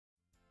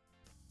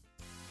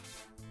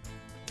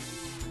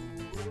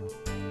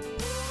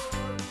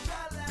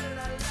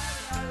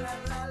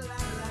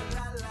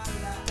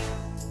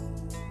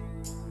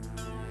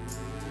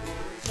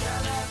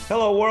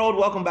Hello, world.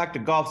 Welcome back to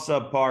Golf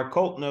Subpar.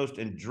 Colt Knost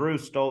and Drew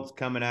Stoltz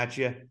coming at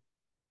you.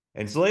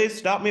 And Sleaze,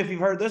 stop me if you've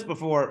heard this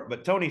before,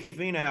 but Tony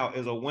Finau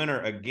is a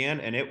winner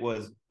again, and it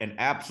was an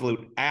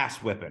absolute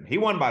ass whipping. He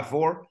won by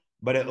 4,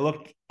 but it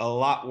looked a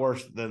lot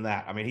worse than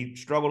that. I mean, he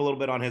struggled a little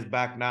bit on his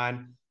back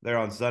 9 there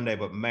on Sunday,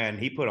 but man,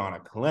 he put on a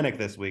clinic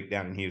this week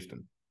down in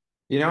Houston.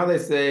 You know, they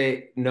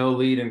say no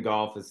lead in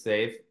golf is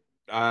safe.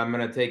 I'm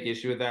going to take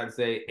issue with that and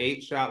say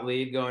 8-shot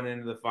lead going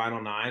into the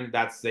final 9.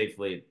 That's safe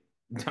lead.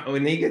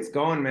 When he gets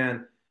going,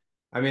 man,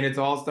 I mean, it's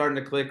all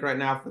starting to click right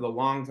now. For the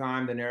long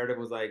time, the narrative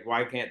was like,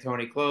 why can't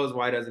Tony close?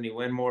 Why doesn't he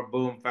win more?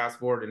 Boom, fast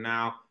forward to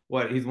now.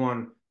 What? He's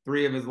won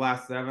 3 of his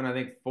last 7, I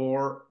think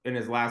 4 in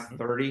his last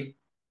 30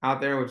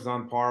 out there, which is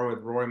on par with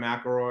Rory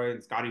McIlroy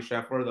and Scotty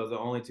Scheffler. Those are the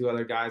only 2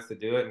 other guys to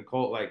do it. And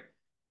Colt, like,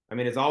 I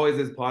mean, it's always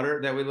his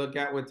putter that we look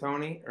at with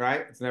Tony,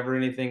 right? It's never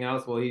anything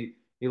else. Well, he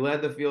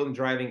led the field in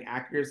driving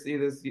accuracy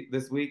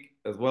this week,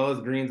 as well as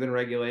greens in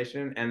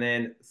regulation, and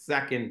then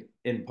second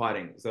in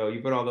putting. So you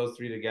put all those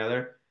 3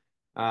 together.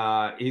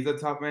 He's a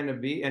tough man to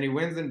beat, and he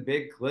wins in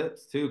big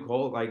clips too,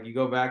 Colt. Like you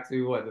go back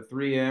to what the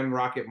 3M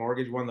Rocket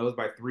Mortgage won those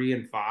by 3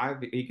 and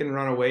 5. He can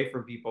run away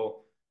from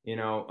people, when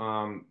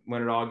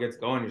it all gets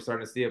going. You're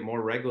starting to see it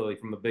more regularly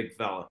from the big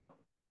fella.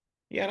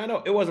 Yeah, and I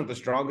know it wasn't the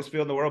strongest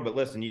field in the world, but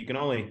listen, you can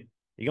only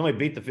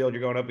beat the field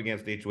you're going up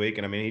against each week.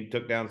 And I mean, he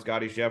took down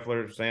Scotty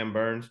Scheffler, Sam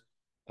Burns.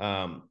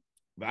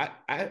 But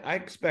I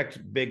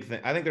expect big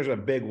thing. I think there's a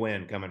big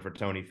win coming for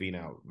Tony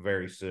Finau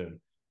very soon.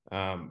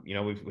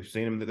 We've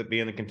seen him be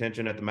in the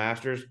contention at the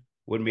Masters.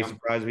 Wouldn't be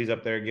surprised if he's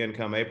up there again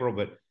come April.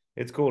 But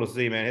it's cool to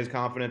see, man. His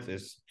confidence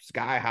is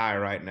sky high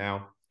right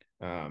now.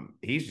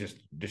 He's just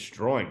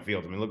destroying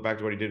fields. I mean, look back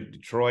to what he did at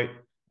Detroit,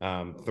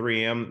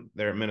 3M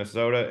there at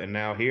Minnesota, and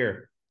now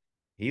here.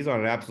 He's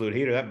on an absolute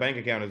heater. That bank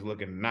account is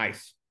looking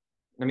nice.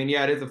 I mean,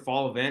 yeah, it is a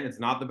fall event. It's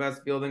not the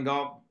best field in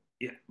golf.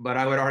 Yeah, but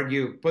I would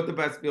argue put the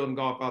best field in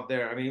golf out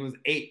there. I mean, he was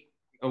 8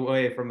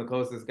 away from the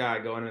closest guy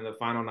going into the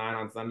final 9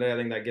 on Sunday. I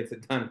think that gets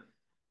it done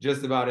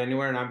just about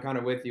anywhere. And I'm kind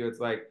of with you.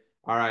 It's like,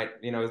 all right,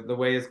 the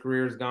way his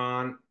career's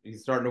gone,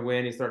 he's starting to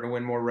win. He's starting to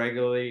win more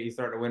regularly. He's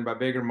starting to win by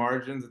bigger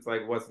margins. It's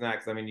like, what's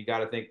next? I mean, you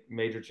got to think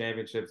major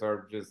championships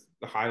are just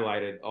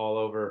highlighted all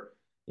over,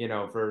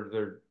 for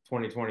their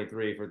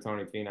 2023 for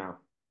Tony Finau.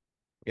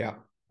 Yeah,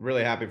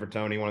 really happy for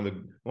Tony, one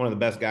of the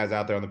best guys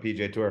out there on the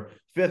PGA Tour.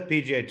 5th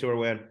PGA Tour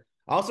win.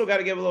 Also got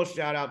to give a little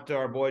shout out to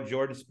our boy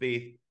Jordan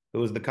Spieth, who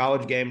was the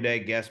College Game Day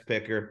guest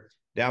picker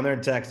down there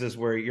in Texas,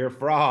 where your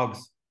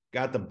Frogs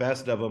got the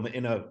best of them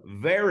in a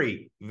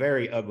very,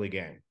 very ugly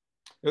game.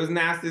 It was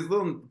nasty. It's a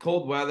little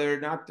cold weather,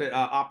 not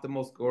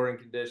optimal scoring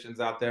conditions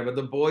out there, but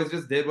the boys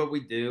just did what we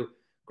do,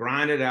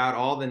 grinded out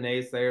all the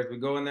naysayers. We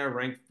go in there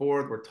ranked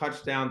 4th. We're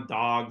touchdown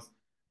dogs.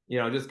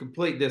 Just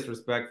complete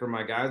disrespect for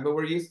my guys, but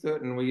we're used to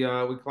it, and we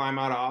climb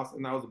out of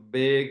Austin. That was a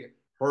big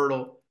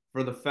hurdle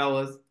for the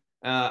fellas.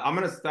 I'm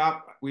gonna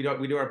stop. We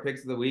do our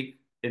picks of the week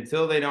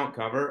until they don't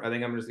cover. I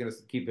think I'm just gonna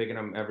keep picking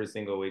them every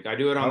single week. I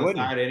do it on the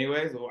side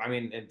anyways. I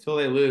mean, until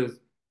they lose,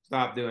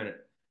 stop doing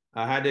it.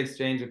 I had to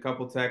exchange a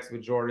couple texts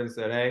with Jordan.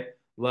 Said, "Hey,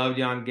 loved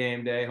you on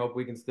game day. Hope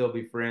we can still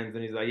be friends."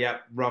 And he's like, "Yeah,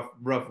 rough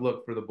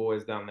look for the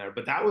boys down there."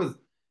 But that was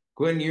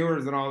Quinn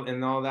Ewers and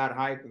all that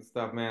hype and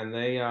stuff, man.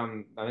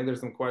 I think there's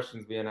some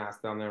questions being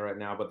asked down there right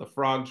now. But the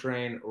frog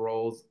train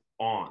rolls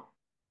on.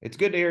 It's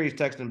good to hear he's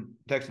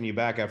texting you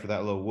back after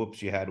that little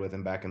whoops you had with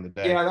him back in the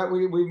day. Yeah, that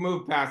we've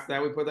moved past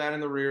that. We put that in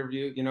the rear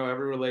view.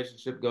 Every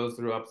relationship goes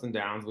through ups and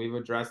downs. We've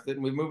addressed it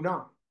and we've moved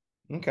on.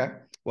 Okay.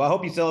 Well, I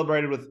hope you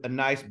celebrated with a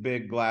nice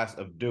big glass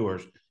of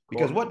Dewar's.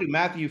 Because what do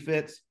Matthew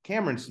Fitz,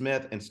 Cameron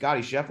Smith, and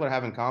Scotty Scheffler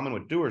have in common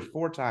with Dewar's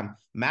 4-time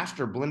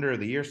Master Blender of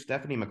the Year,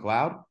 Stephanie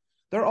McLeod?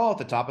 They're all at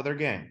the top of their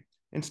game.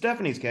 In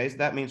Stephanie's case,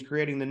 that means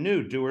creating the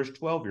new Dewar's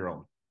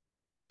 12-year-old.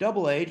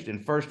 Double-aged in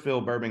first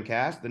fill bourbon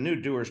cask, the new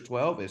Dewar's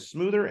 12 is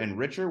smoother and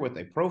richer with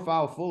a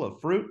profile full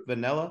of fruit,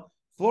 vanilla,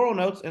 floral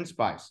notes, and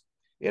spice.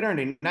 It earned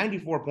a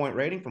 94-point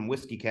rating from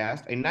Whiskey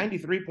Cast, a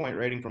 93-point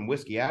rating from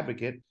Whiskey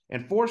Advocate,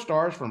 and 4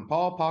 stars from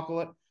Paul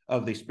Pocklet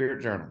of the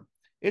Spirit Journal.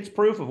 It's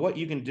proof of what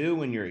you can do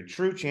when you're a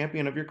true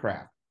champion of your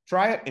craft.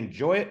 Try it,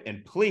 enjoy it,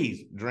 and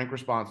please drink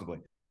responsibly.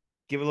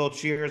 Give a little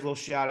cheers, a little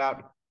shout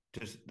out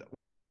to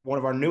one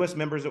of our newest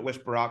members at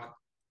Whisper Rock,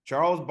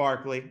 Charles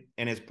Barkley,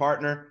 and his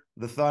partner,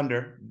 the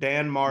Thunder,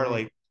 Dan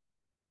Marley,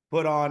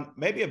 put on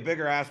maybe a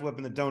bigger ass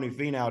whipping than Tony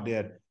Finau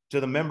did to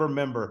the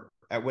member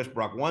at Whisper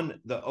Rock.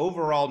 Won the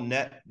overall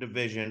net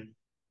division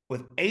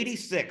with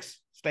 86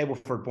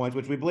 Stableford points,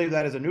 which we believe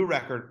that is a new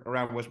record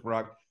around Whisper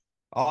Rock.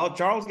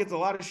 Charles gets a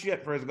lot of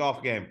shit for his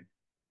golf game.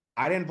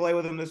 I didn't play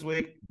with him this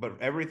week, but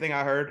everything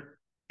I heard,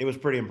 it was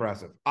pretty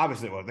impressive.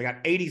 Obviously it was. They got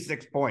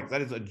 86 points.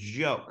 That is a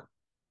joke.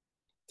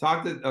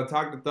 Talked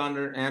to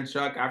Thunder and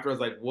Chuck after. I was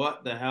like,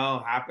 what the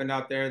hell happened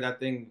out there? That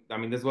thing, I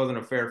mean, this wasn't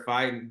a fair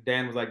fight. And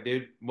Dan was like,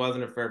 dude,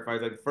 wasn't a fair fight.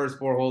 It's like the first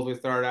 4 holes we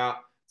started out,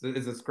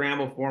 it's a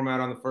scramble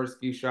format on the first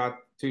 2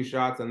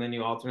 shots, and then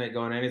you alternate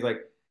going in. He's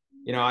like,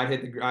 I'd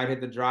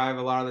hit the drive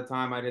a lot of the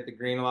time. I'd hit the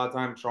green a lot of the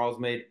time. Charles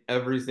made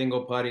every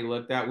single putt he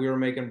looked at. We were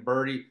making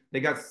birdie.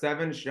 They got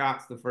 7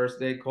 shots the first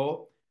day,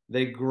 Colt.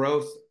 They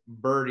grossed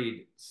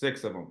birdied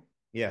 6 of them.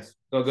 Yes.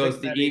 So it goes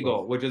to Eagle,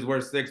 Eagles. which is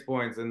worth 6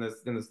 points in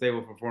the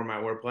stable for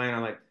format we're playing.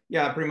 I'm like,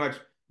 yeah, pretty much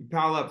you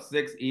pile up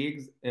 6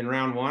 Eags in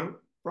round 1,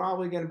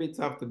 probably going to be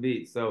tough to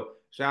beat. So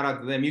shout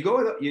out to them. You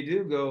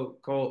do go,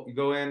 Colt, you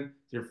go in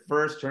your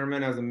first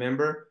tournament as a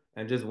member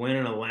and just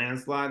winning a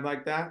landslide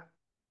like that.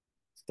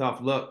 It's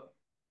tough look.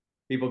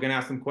 People can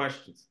ask some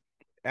questions.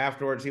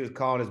 Afterwards, he was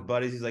calling his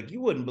buddies. He's like, "You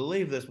wouldn't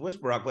believe this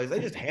Whisperock place. They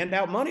just hand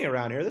out money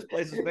around here. This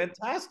place is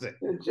fantastic."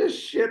 It's just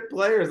shit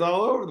players all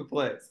over the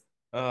place.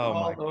 Oh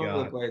my all over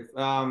the God. place.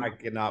 I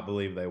cannot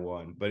believe they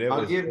won, but it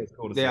was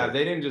cool to see.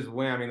 They didn't just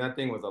win. I mean, that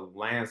thing was a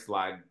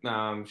landslide.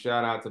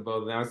 Shout out to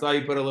both of them. I saw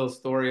you put a little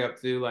story up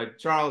too. Like,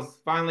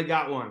 Charles finally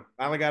got one.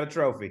 Finally got a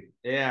trophy.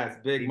 Yeah, it's a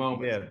big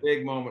moment. Yeah.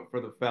 Big moment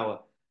for the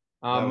fella.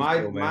 Cool,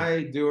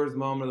 my Doers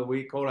moment of the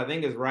week, Colt, I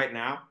think is right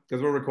now,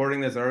 because we're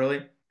recording this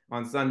early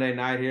on Sunday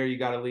night here. You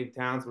got to leave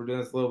town, so we're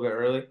doing this a little bit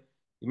early.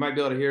 You might be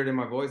able to hear it in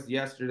my voice.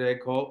 Yesterday,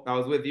 Colt, I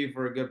was with you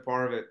for a good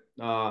part of it.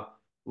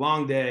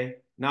 Long day,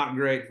 not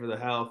great for the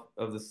health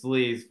of the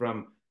sleeves.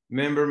 From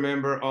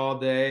member all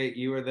day.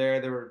 You were there.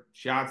 There were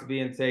shots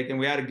being taken.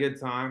 We had a good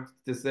time,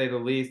 to say the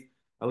least.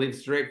 I leave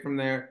straight from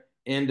there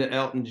into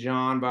Elton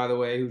John, by the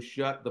way, who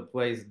shut the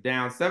place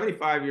down.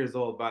 75 years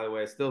old, by the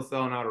way, still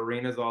selling out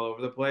arenas all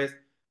over the place.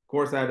 Of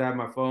course, I had to have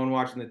my phone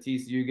watching the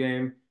TCU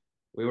game.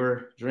 We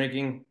were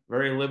drinking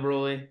very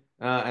liberally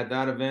at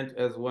that event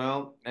as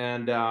well,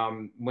 and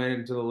went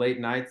into the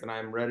late nights, and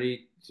I'm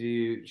ready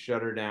to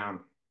shut her down.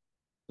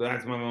 So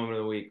that's my moment of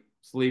the week,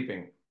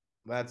 sleeping.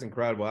 That's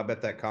incredible. I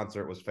bet that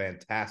concert was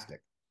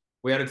fantastic.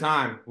 We had a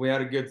time. We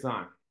had a good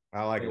time.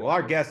 I like it. Well,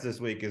 our guest this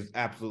week is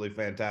absolutely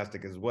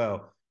fantastic as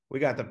well. We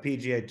got the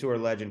PGA Tour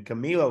legend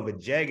Camilo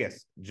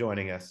Villegas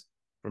joining us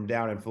from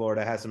down in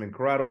Florida. Has some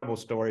incredible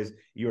stories.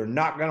 You're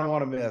not going to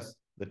want to miss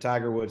the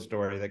Tiger Woods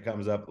story that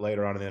comes up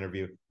later on in the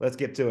interview. Let's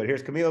get to it.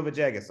 Here's Camilo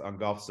Villegas on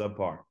Golf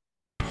Subpar.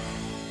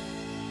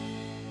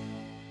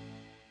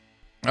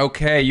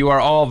 Okay, you are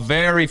all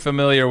very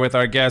familiar with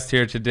our guest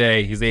here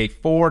today. He's a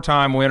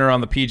 4-time winner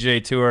on the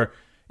PGA Tour,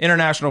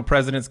 International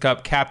President's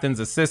Cup captain's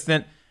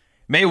assistant,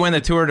 may win the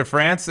Tour de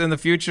France in the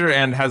future,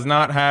 and has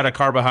not had a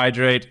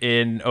carbohydrate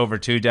in over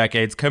 2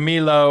 decades.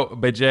 Camilo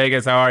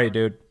Villegas, how are you,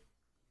 dude?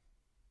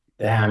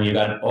 Damn, you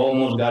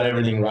almost got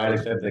everything right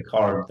except the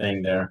carb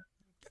thing there.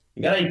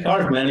 You gotta eat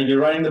carbs, man, if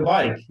you're riding the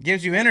bike.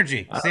 Gives you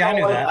energy. See, I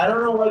knew that. I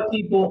don't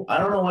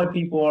know why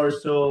people are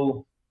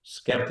so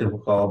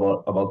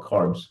skeptical about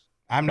carbs.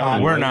 I'm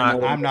not. We're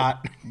not. I'm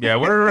not. Yeah,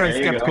 we're really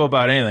skeptical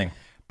about anything.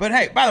 But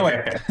hey, by the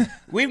way,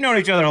 we've known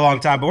each other a long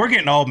time, but we're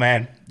getting old,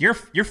 man. You're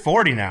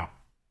 40 now.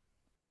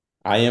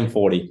 I am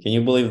 40. Can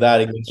you believe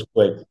that? It goes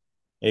quick.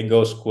 It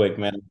goes quick,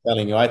 man. I'm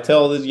telling you. I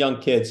tell these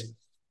young kids,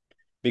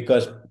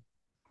 because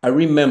I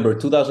remember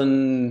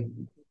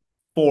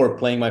 2004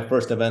 playing my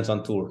first events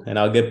on tour, and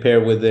I'll get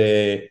paired with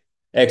the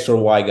X or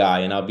Y guy,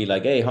 and I'll be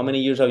like, "Hey, how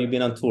many years have you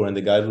been on tour?" And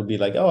the guys will be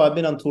like, "Oh, I've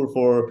been on tour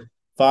for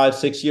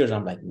 5-6 years."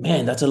 I'm like,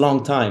 "Man, that's a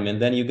long time."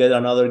 And then you get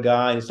another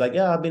guy, and it's like,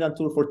 "Yeah, I've been on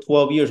tour for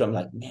 12 years." I'm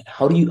like, "Man,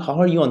 how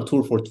are you on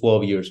tour for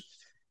 12 years?"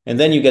 And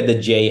then you get the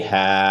Jay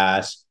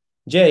Haas.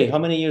 "Jay, how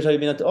many years have you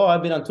been on tour?" "Oh,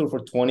 I've been on tour for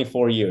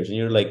 24 years." And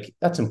you're like,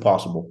 "That's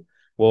impossible."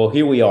 Well,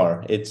 here we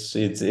are. It's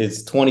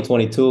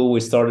 2022. We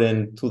started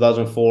in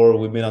 2004.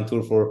 We've been on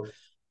tour for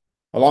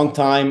a long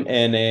time.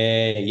 And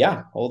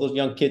yeah, all those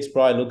young kids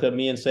probably look at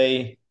me and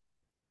say,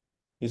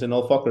 "He's an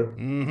old fucker."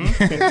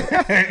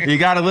 Mm-hmm. You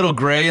got a little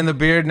gray in the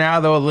beard now,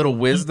 though, a little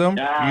wisdom,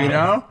 you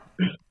know?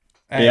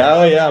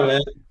 Yeah,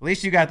 man. At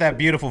least you got that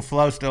beautiful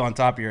flow still on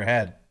top of your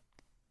head.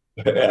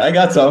 I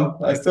got some.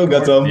 I still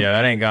got some. Yeah,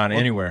 that ain't gone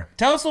anywhere.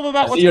 Tell us a little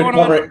about what's going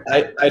on.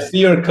 I see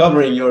you're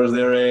covering yours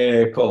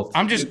there, Colt.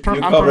 I'm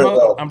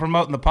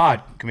promoting the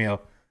pod, Camilo.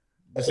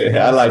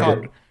 I like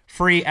it.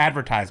 Free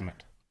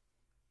advertisement.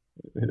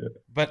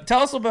 But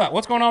tell us about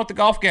what's going on with the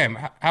golf game.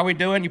 How we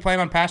doing? You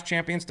playing on past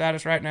champion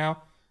status right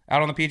now,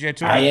 out on the PGA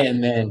Tour? I am,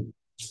 man.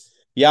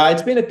 Yeah,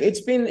 it's been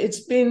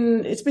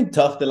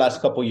tough the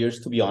last couple of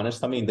years, to be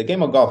honest. I mean, the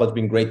game of golf has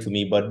been great to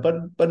me,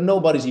 but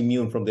nobody's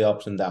immune from the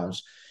ups and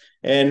downs.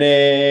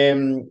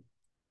 And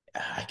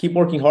I keep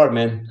working hard,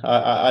 man.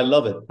 I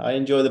love it. I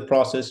enjoy the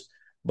process,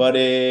 but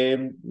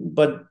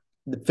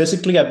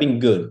physically I've been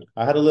good.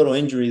 I had a little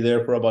injury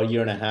there for about a year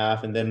and a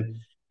half, and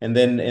then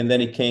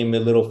it came a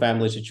little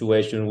family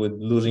situation with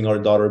losing our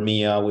daughter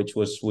Mia, which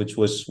was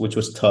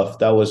tough.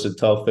 That was a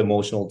tough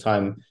emotional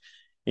time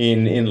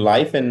in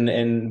life,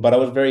 but I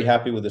was very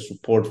happy with the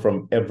support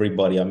from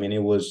everybody. I mean,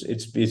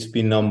 it's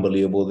been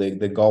unbelievable.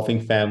 The golfing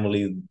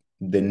family,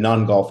 the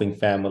non-golfing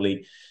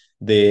family,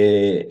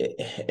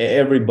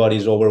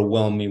 everybody's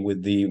overwhelmed me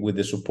with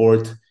the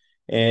support,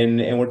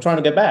 and we're trying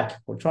to get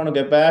back.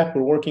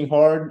 We're working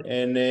hard,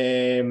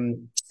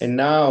 and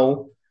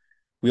now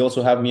we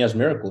also have Mia's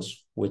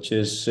Miracles, which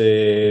is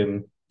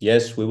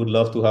yes, we would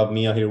love to have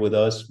Mia here with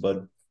us,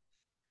 but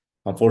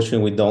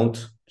unfortunately we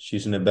don't.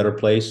 She's in a better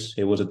place.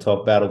 It was a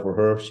tough battle for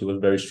her. She was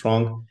very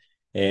strong,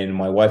 and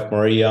my wife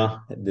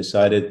Maria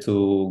decided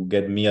to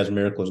get Mia's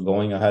Miracles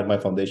going. I had my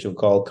foundation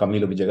called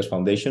Camilo Villegas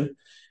Foundation.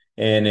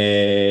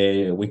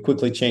 and we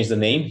quickly changed the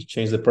name,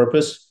 changed the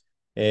purpose,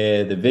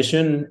 the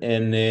vision,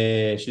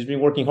 and she's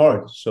been working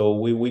hard. So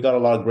we got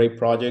a lot of great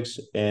projects,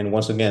 and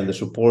once again, the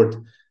support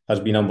has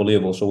been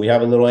unbelievable. So we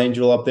have a little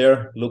angel up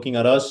there looking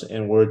at us,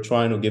 and we're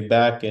trying to give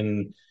back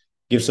and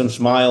give some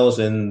smiles.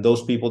 And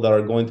those people that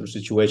are going through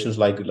situations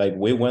like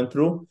we went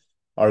through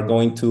are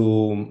going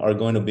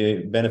to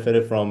be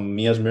benefited from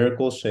Mia's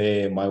Miracles,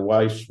 my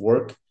wife's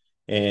work,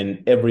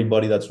 and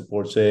everybody that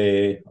supports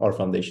our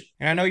foundation.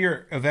 And I know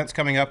your event's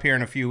coming up here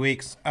in a few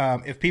weeks.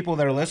 If people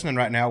that are listening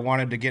right now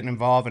wanted to get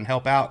involved and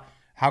help out,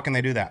 how can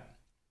they do that?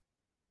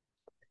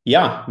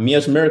 Yeah,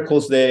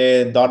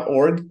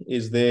 miasmiracles.org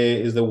is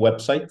the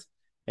website,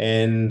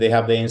 and they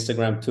have the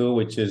Instagram too,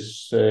 which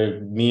is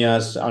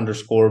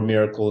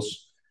mias_miracles,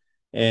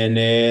 and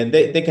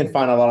they can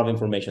find a lot of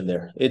information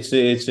there. It's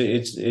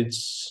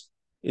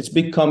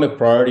become a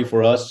priority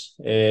for us.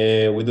 We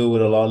do it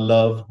with a lot of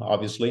love,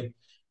 obviously,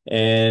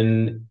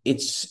 and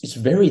it's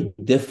very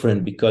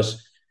different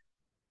because,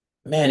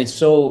 man, it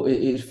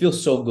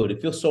feels so good.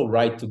 It feels so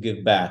right to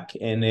give back.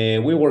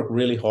 And we work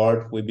really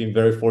hard. We've been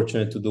very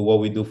fortunate to do what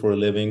we do for a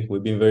living.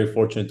 We've been very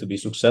fortunate to be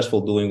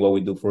successful doing what we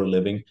do for a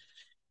living.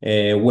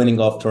 Winning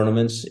golf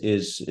tournaments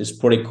is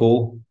pretty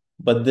cool,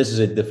 but this is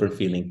a different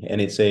feeling, and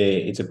it's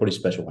a pretty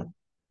special one.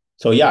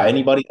 So yeah,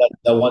 anybody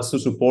that wants to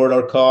support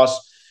our cause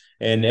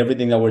and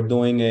everything that we're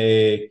doing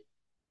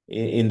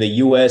in the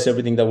US,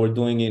 everything that we're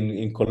doing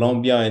in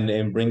Colombia,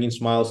 and bringing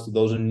smiles to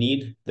those in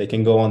need, they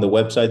can go on the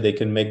website, they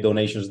can make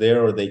donations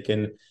there, or they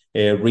can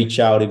reach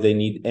out if they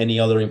need any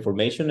other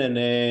information,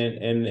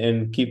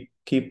 and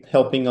keep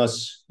helping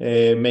us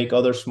make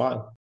others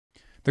smile.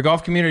 The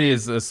golf community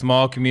is a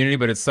small community,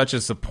 but it's such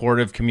a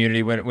supportive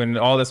community. When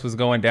all this was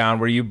going down,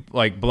 were you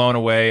like blown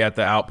away at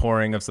the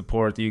outpouring of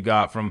support that you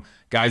got from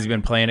guys you've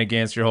been playing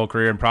against your whole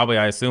career, and probably,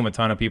 I assume, a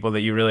ton of people that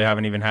you really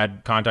haven't even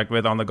had contact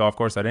with on the golf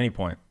course at any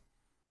point?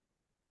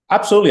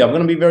 Absolutely. I'm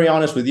going to be very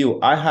honest with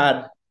you. I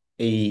had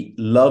a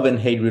love and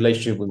hate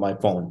relationship with my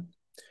phone.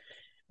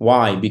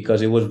 Why?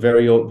 Because it was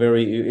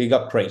it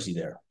got crazy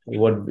there.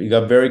 It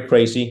got very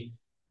crazy.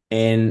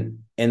 And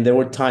there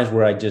were times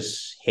where I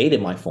just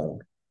hated my phone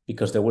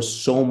because there was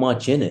so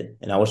much in it.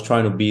 And I was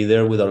trying to be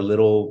there with our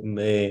little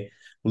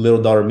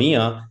daughter,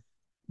 Mia.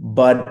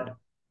 But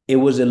it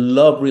was a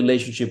love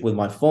relationship with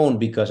my phone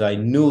because I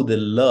knew the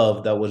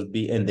love that was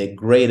and the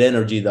great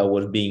energy that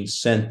was being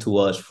sent to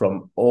us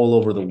from all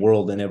over the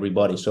world and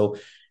everybody. So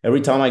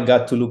every time I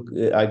got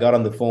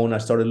on the phone, I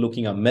started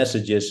looking at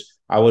messages.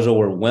 I was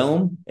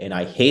overwhelmed and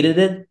I hated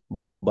it,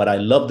 but I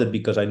loved it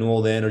because I knew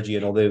all the energy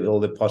and all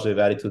the positive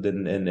attitude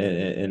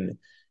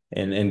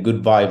and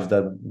good vibes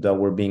that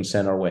were being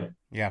sent our way.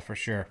 Yeah, for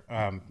sure.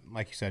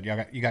 Like you said,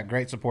 you got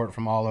great support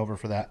from all over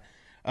for that.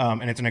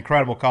 And it's an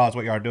incredible cause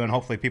what you are doing.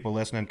 Hopefully people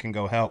listening can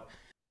go help.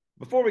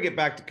 Before we get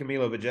back to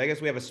Camilo Villegas,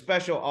 we have a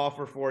special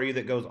offer for you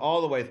that goes all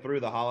the way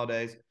through the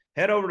holidays.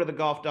 Head over to the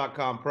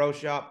golf.com pro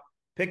shop,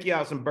 pick you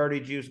out some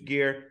Birdie Juice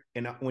gear,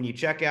 and when you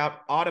check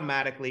out,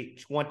 automatically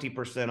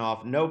 20%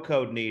 off, no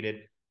code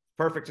needed.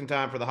 Perfect in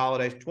time for the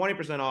holidays,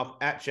 20% off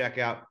at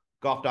checkout,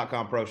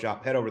 golf.com pro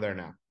shop. Head over there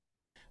now.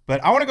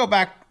 But I want to go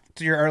back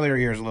to your earlier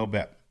years a little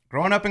bit.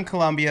 Growing up in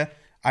Colombia,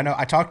 I know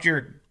I talked to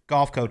your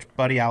golf coach,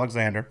 Buddy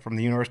Alexander, from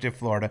the University of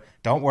Florida.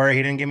 Don't worry,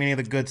 he didn't give me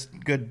any of the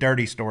good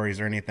dirty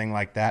stories or anything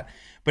like that.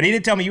 But he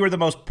did tell me you were the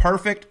most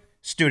perfect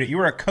student. You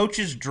were a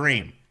coach's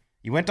dream.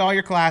 You went to all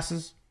your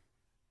classes.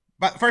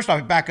 But first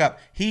off, back up.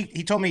 He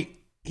told me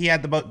he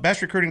had the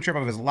best recruiting trip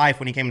of his life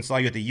when he came and saw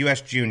you at the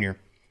U.S. Junior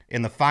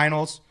in the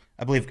finals,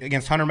 I believe,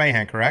 against Hunter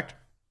Mahan, correct?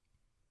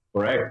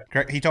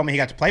 Correct. He told me he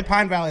got to play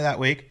Pine Valley that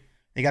week.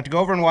 He got to go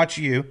over and watch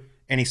you,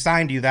 and he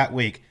signed you that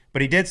week.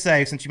 But he did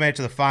say, since you made it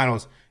to the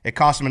finals, it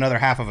cost him another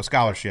half of a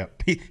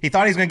scholarship. He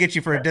thought he was going to get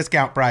you for a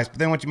discount price, but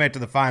then once you made it to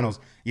the finals,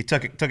 you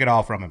took it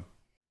all from him.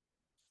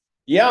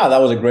 Yeah, that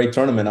was a great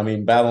tournament. I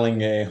mean,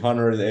 battling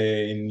Hunter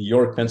in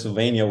York,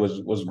 Pennsylvania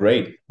was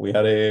great. We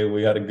had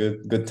a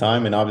good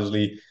time, and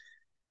obviously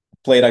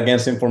played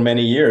against him for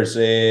many years.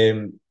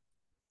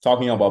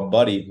 Talking about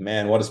Buddy,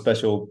 man, what a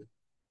special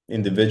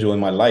individual in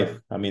my life.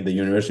 I mean, the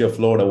University of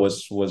Florida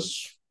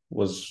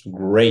was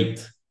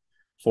great.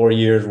 4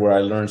 years where I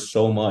learned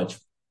so much,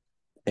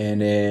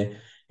 and it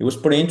was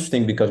pretty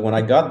interesting because when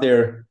I got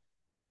there, it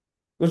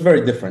was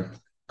very different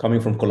coming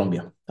from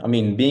Colombia. I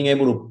mean, being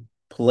able to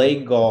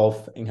play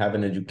golf and have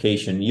an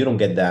education, you don't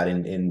get that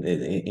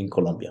in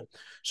Colombia.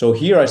 So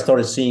here I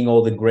started seeing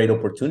all the great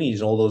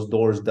opportunities, all those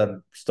doors that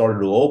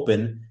started to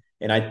open,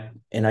 and I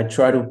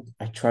try to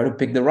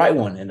pick the right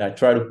one, and I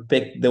try to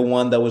pick the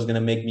one that was going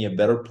to make me a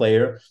better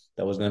player,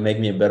 that was going to make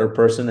me a better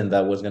person, and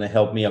that was going to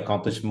help me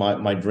accomplish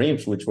my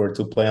dreams, which were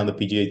to play on the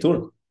PGA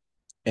Tour.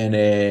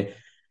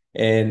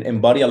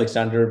 And Buddy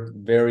Alexander,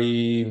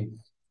 very,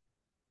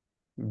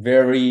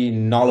 very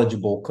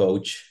knowledgeable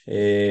coach,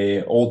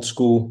 old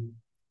school,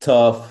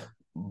 tough,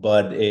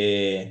 but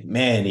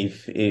man,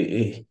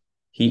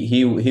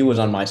 he was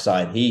on my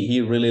side. He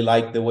really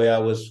liked the way I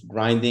was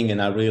grinding,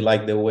 and I really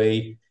liked the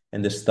way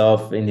and the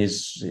stuff in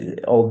his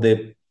all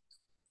the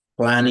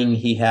planning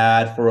he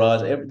had for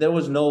us. There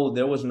was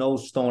no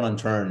stone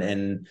unturned,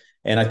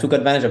 and I took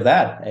advantage of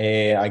that.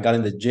 I got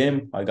in the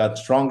gym. I got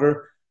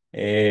stronger.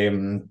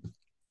 Um,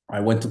 I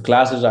went to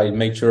classes. I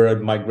made sure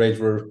my grades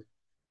were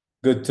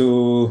good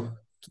to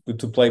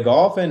play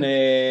golf.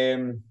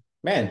 And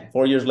man,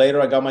 4 years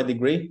later, I got my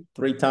degree.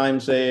 3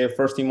 times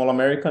first team All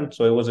American.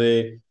 So it was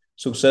a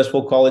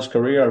successful college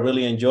career. I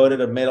really enjoyed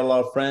it. I made a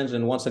lot of friends,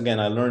 and once again,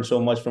 I learned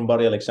so much from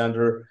Buddy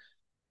Alexander.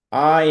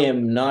 I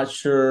am not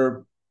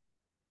sure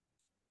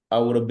I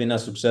would have been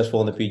as successful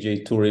on the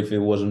PGA Tour if it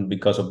wasn't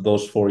because of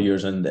those 4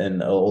 years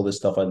and all the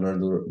stuff I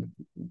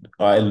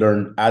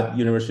learned at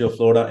University of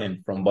Florida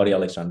and from Buddy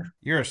Alexander.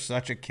 You're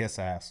such a kiss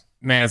ass.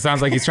 Man, it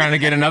sounds like he's trying to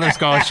get another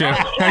scholarship.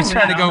 He's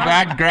trying to go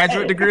back,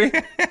 graduate degree.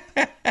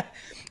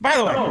 By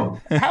the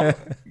way,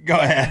 go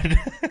ahead.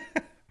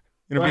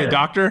 Gonna be a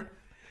doctor?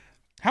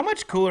 How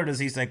much cooler does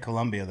he say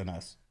Colombia than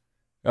us?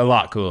 A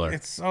lot cooler.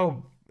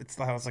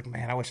 I was like,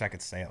 man, I wish I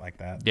could say it like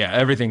that. Yeah,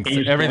 everything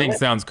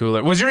sounds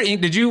cooler.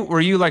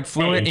 Were you like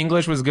fluent?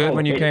 English was good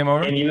when you came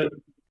over?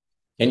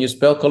 Can you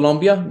spell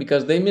Colombia?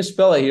 Because they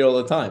misspell it here all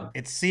the time.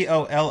 It's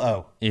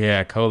COLO.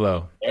 Yeah,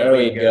 Colo. There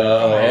we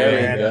go.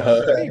 There we go.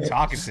 Who are you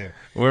talking to?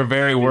 We're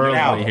very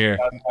worldly here,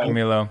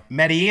 Camilo.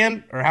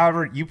 Medellin, or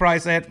however you probably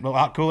say it, a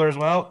lot cooler as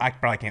well. I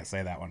probably can't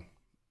say that one.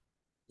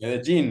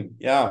 Medellin,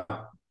 yeah,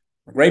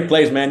 great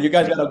place, man. You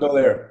guys gotta go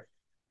there.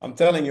 I'm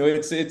telling you,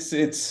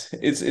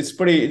 it's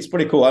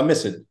pretty cool. I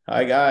miss it.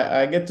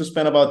 I get to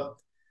spend about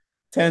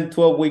 10,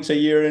 12 weeks a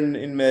year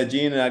in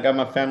Medellin, and I got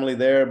my family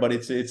there. But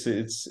it's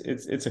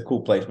a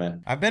cool place,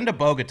 man. I've been to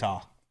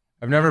Bogota.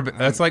 I've never been.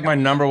 That's like my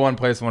number one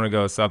place I want to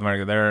go. South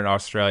America. They're in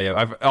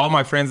Australia. All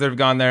my friends that have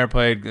gone there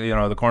played,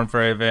 the Corn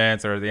Ferry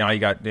events, or you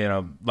got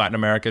Latin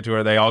America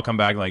tour. They all come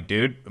back like,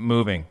 dude,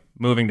 moving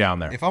down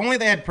there. If only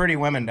they had pretty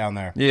women down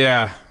there.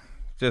 Yeah,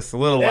 just a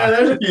little. Yeah,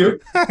 there's a few.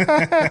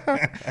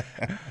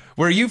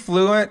 Were you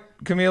fluent,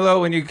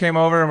 Camilo, when you came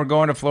over and were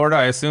going to Florida?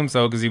 I assume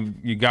so because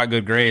you got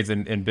good grades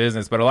in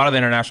business. But a lot of the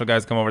international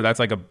guys come over. That's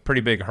like a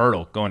pretty big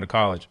hurdle going to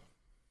college.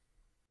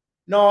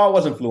 No, I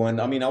wasn't fluent.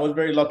 I mean, I was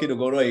very lucky to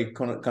go to a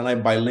kind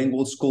of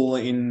bilingual school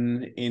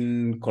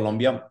in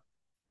Colombia.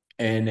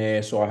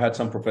 And so I had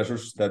some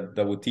professors that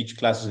would teach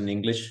classes in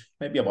English,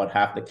 maybe about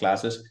half the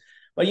classes.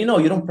 But, you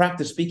don't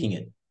practice speaking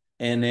it.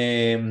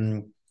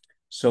 And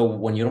so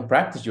when you don't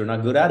practice, you're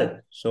not good at it.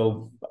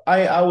 So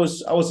I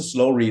was a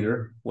slow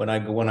reader when I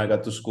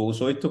got to school.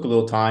 So it took a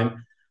little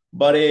time.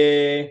 But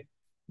I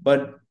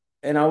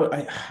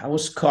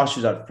was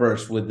cautious at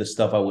first with the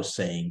stuff I was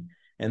saying.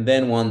 And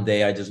then one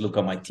day I just looked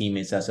at my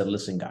teammates. I said,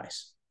 listen,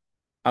 guys,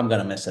 I'm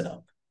going to mess it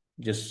up.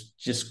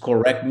 Just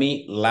correct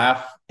me,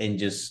 laugh, and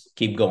just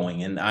keep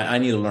going. And I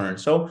need to learn.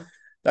 So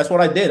that's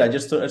what I did.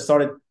 I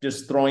started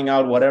just throwing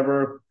out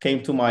whatever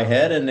came to my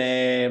head, and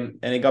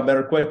it got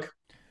better quick.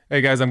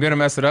 Hey, guys, I'm going to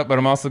mess it up, but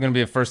I'm also going to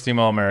be a first-team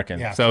All-American.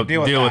 Yeah, so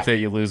deal with it,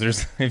 you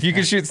losers. If you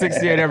can shoot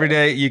 68 every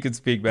day, you can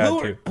speak bad,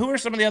 too. Who are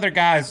some of the other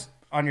guys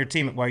on your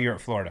team while you're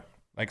at Florida?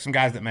 Like some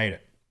guys that made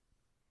it?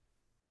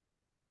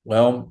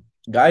 Well,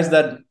 guys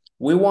that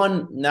we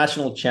won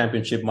national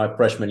championship my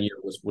freshman year,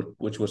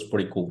 which was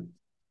pretty cool.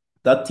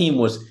 That team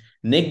was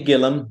Nick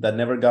Gillum, that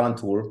never got on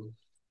tour,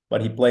 but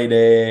he played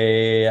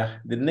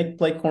did Nick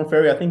play Corn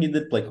Ferry? I think he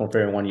did play Corn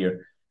Ferry 1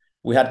 year.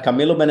 We had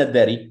Camilo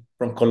Benedetti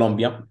from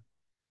Colombia,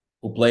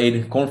 who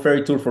played Corn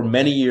Ferry Tour for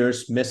many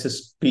years, missed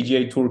his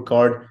PGA Tour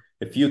card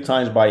a few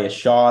times by a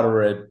shot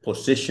or a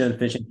position,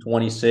 finishing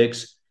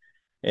 26.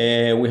 We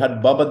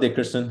had Bubba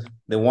Dickerson,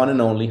 the one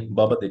and only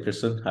Bubba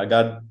Dickerson. I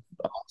got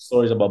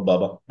stories about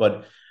Bubba,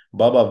 but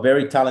Bubba,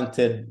 very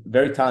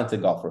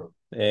talented golfer.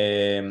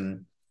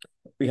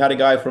 We had a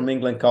guy from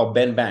England called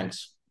Ben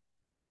Banks.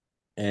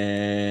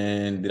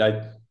 And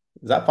is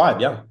that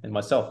 5? Yeah, and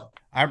myself.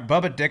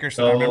 Bubba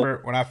Dickerson, I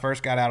remember when I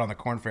first got out on the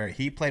Corn Ferry,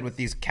 he played with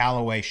these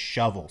Callaway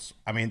shovels.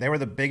 I mean, they were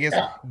the biggest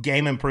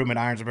game improvement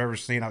irons I've ever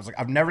seen. I was like,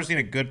 I've never seen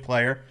a good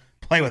player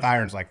play with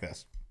irons like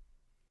this.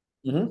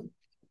 Mm-hmm.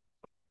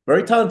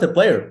 Very talented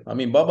player. I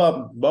mean,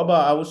 Bubba,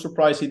 I was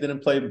surprised he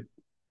didn't play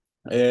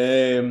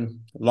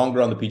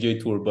longer on the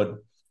PGA Tour. But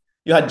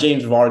you had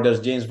James Vargas.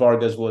 James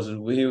Vargas was a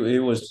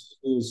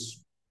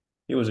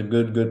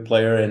good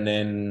player, and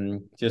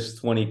then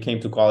just when he came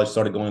to college,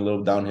 started going a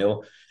little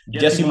downhill.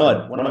 Jesse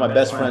Mudd, one of my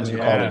best friends in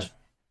college.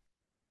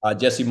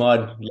 Jesse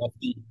Mudd,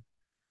 lefty,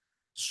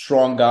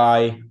 strong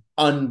guy,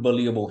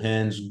 unbelievable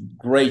hands,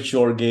 great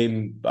short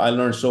game. I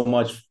learned so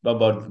much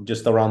about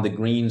just around the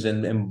greens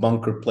and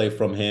bunker play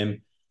from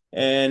him.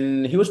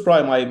 And he was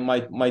probably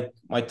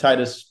my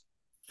tightest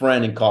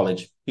friend in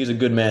college. He's a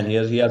good man. He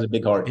has a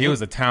big heart. He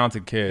was a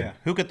talented kid. Yeah.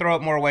 Who could throw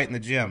up more weight in the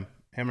gym,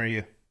 him or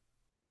you?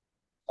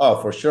 Oh,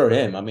 for sure,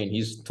 him. I mean,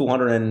 he's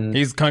 200 and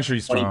he's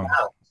country strong.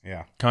 Pounds.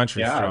 Yeah,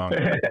 country strong.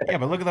 Yeah,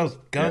 but look at those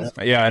guns.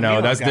 Yeah, I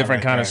know. That's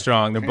different kind of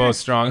strong. They're both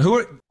strong.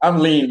 I'm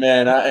lean,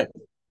 man.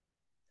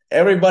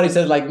 Everybody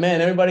says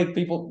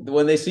people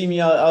when they see me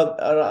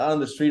out on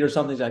the street or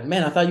something, it's like,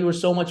 man, I thought you were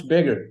so much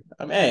bigger.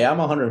 I'm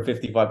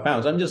 155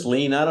 pounds. I'm just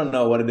lean. I don't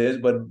know what it is,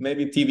 but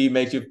maybe TV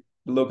makes you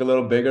look a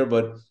little bigger.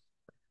 But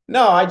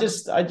no, I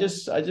just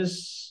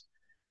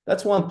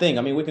That's one thing.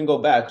 I mean, we can go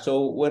back.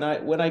 So when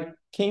I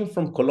came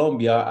from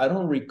Colombia, I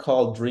don't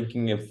recall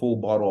drinking a full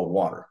bottle of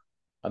water.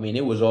 I mean,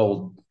 it was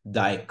all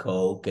Diet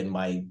Coke, and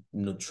my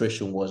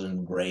nutrition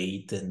wasn't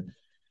great,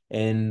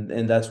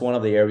 and that's one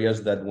of the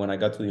areas that when I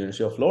got to the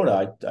University of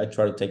Florida, I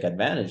tried to take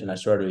advantage, and I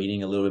started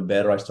eating a little bit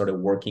better. I started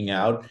working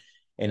out,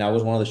 and I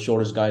was one of the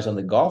shortest guys on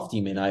the golf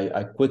team, and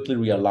I quickly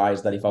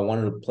realized that if I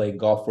wanted to play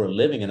golf for a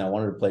living and I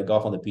wanted to play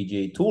golf on the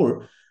PGA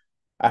Tour,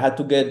 I had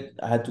to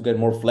get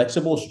more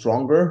flexible,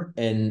 stronger,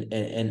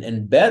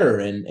 and better,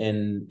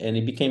 and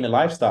it became a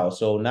lifestyle.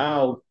 So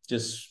now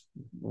just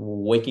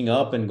waking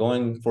up and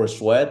going for a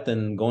sweat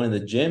and going to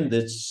the gym,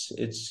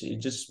 it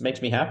just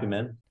makes me happy,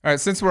 man. All right,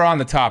 since we're on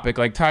the topic,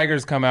 like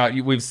Tiger's come out,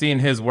 we've seen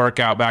his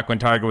workout back when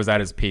Tiger was at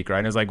his peak, right?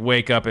 And it's like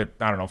wake up at,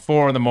 I don't know,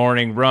 4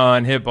 a.m,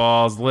 run, hit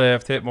balls,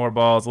 lift, hit more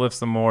balls, lift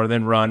some more,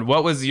 then run.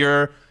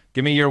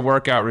 Give me your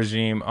workout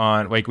regime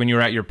on like when you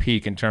were at your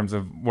peak in terms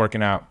of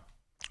working out.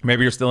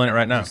 Maybe you're still in it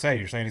right now.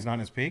 You're saying he's not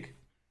in his peak?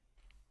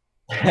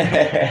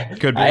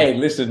 Could be. Hey,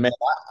 listen, man.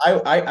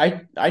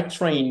 I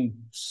train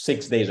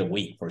 6 days a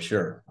week for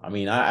sure. I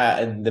mean,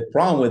 the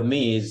problem with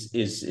me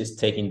is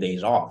taking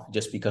days off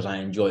just because I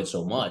enjoy it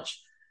so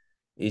much.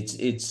 It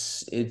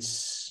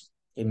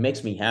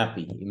makes me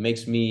happy. It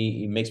makes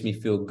me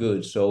feel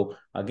good. So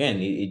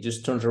again, it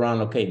just turns around.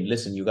 Okay,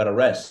 listen, you got to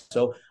rest.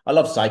 So I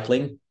love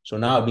cycling. So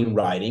now I've been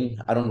riding.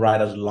 I don't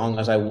ride as long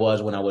as I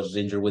was when I was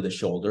injured with the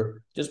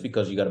shoulder, just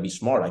because you got to be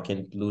smart. I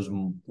can't lose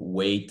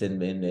weight,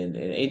 and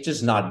it's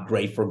just not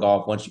great for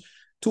golf. Once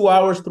 2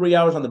 hours, 3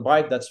 hours on the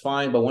bike, that's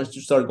fine. But once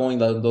you start going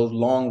those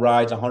long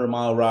rides,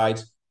 100-mile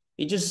rides,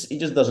 it just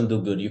doesn't do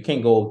good. You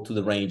can't go to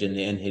the range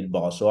and hit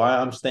balls. So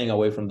I'm staying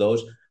away from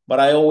those. But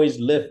I always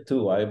lift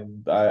too.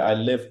 I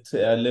lift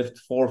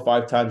 4 or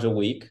 5 times a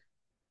week,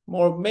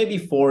 more maybe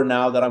 4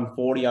 now that I'm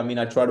 40. I mean,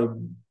 I try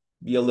to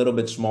be a little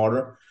bit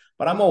smarter,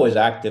 but I'm always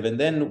active. And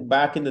then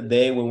back in the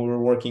day when we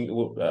were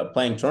working,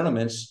 playing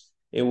tournaments,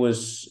 it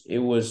was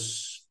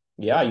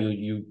yeah,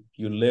 you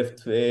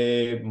lift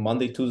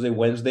Monday, Tuesday,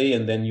 Wednesday,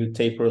 and then you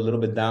taper a little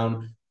bit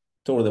down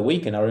toward the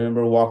weekend. I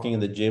remember walking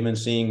in the gym and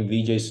seeing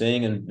Vijay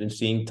Singh and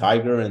seeing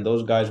Tiger, and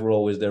those guys were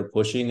always there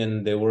pushing,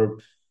 and they were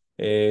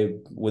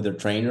with their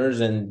trainers,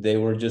 and they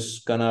were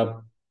just kind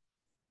of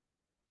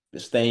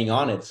staying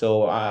on it.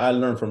 So I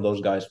learned from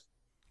those guys.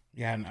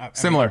 Yeah, and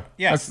similar.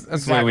 Yeah, that's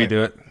exactly the way we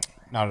do it.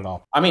 Not at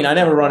all. I mean, I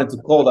never run into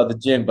cold at the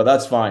gym, but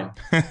that's fine.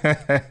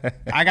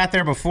 I got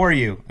there before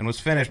you and was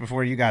finished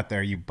before you got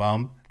there. You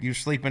bum. You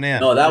sleeping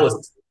in? No, that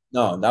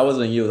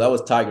wasn't you. That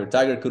was Tiger.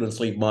 Tiger couldn't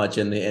sleep much,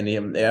 and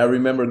I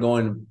remember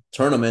going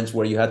tournaments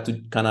where you had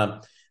to kind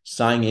of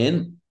sign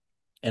in,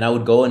 and I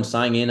would go and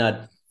sign in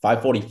at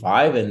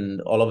 5:45,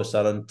 and all of a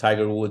sudden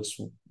Tiger Woods'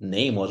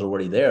 name was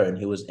already there, and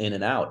he was in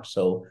and out.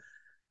 So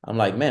I'm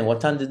like, man, what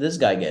time did this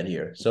guy get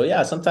here? So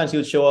yeah, sometimes he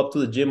would show up to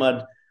the gym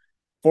at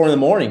 4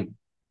 a.m,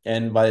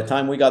 and by the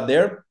time we got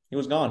there, he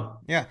was gone.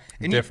 Yeah,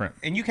 and different.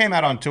 You came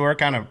out on tour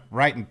kind of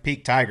right in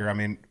peak Tiger. I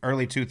mean,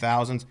 early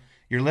 2000s.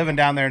 You're living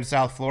down there in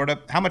South Florida.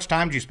 How much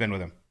time did you spend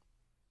with him?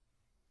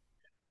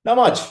 Not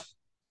much.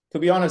 To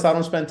be honest, I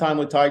don't spend time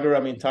with Tiger. I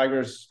mean,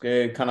 Tiger's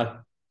kind of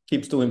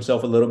keeps to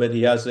himself a little bit.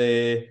 He has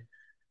a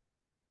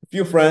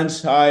few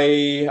friends.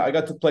 I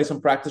got to play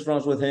some practice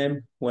rounds with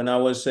him when I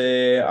was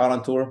out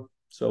on tour.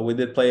 So we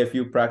did play a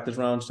few practice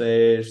rounds.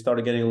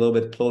 Started getting a little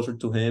bit closer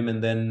to him,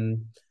 and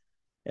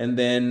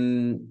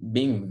then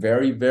being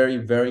very, very,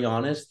 very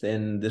honest,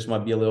 and this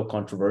might be a little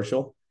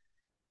controversial.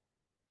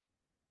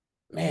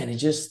 Man,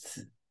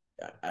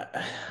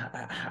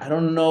 I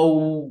don't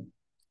know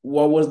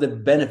what was the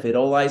benefit.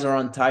 All eyes are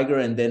on Tiger,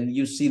 and then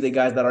you see the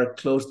guys that are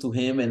close to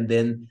him, and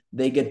then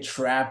they get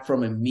trapped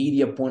from a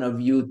media point of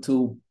view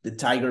to the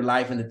Tiger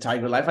life and the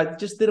Tiger life. I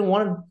just didn't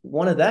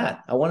wanted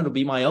that. I wanted to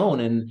be my own,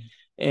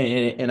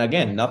 and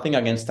again, nothing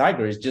against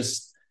Tiger. It's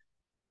just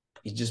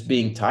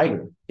being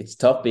Tiger. It's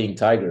tough being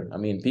Tiger. I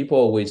mean, people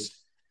always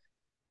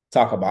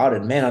talk about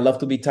it. Man, I love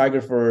to be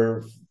Tiger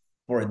for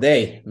a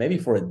day, maybe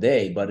for a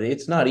day, but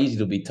it's not easy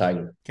to be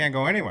Tiger. Can't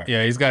go anywhere.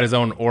 Yeah, he's got his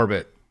own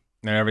orbit,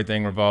 and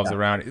everything revolves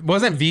around it.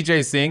 Wasn't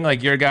Vijay Singh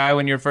like your guy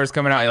when you're first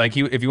coming out? Like,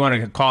 if you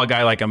want to call a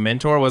guy like a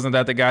mentor, wasn't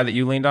that the guy that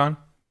you leaned on?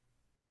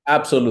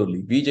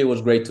 Absolutely. Vijay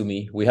was great to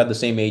me. We had the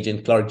same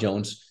agent, Clark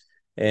Jones,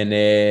 and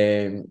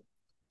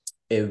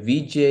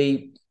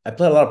Vijay, I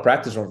played a lot of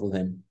practice rounds with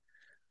him.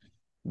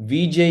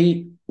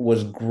 Vijay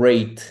was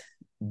great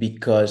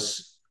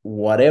because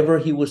whatever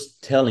he was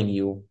telling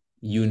you,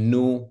 you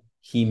knew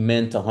he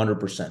meant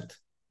 100%.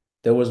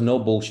 There was no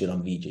bullshit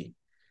on Vijay.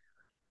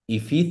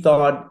 If he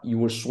thought you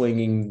were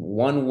swinging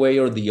one way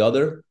or the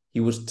other, he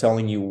was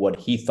telling you what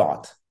he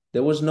thought.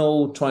 There was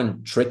no trying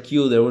to trick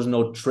you. There was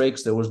no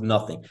tricks. There was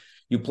nothing.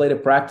 You played a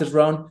practice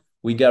round.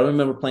 I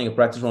remember playing a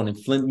practice round in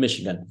Flint,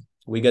 Michigan.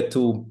 We get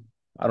to,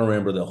 I don't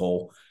remember the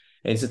hole.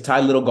 And it's a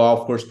tight little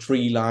golf course,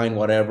 tree line,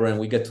 whatever. And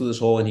we get to this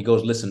hole, and he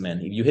goes, listen,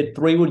 man, if you hit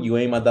 3-wood, you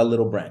aim at that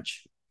little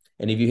branch.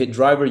 And if you hit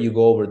driver, you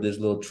go over this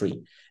little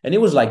tree. And it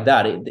was like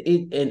that.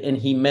 And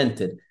he meant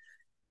it.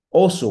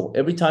 Also,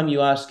 every time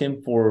you ask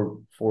him for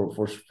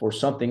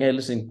something, hey,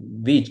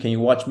 listen, Vij, can you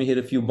watch me hit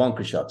a few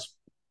bunker shots?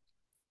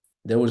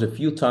 There was a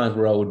few times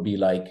where I would be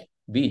like,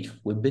 Vij,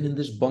 we've been in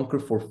this bunker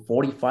for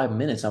 45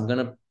 minutes. I'm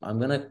gonna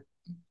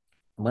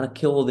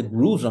kill all the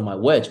grooves on my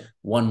wedge.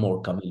 One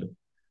more, Camilo.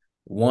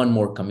 One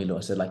more, Camilo.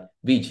 I said, like,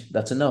 Vij,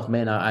 that's enough,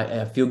 man.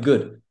 I feel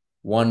good.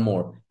 One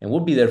more. And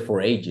we'll be there for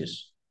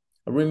ages.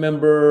 I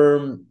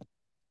remember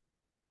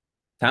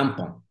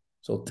Tampa.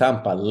 So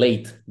Tampa,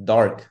 late,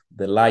 dark,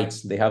 the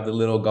lights. They have the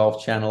little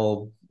Golf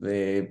Channel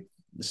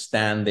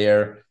stand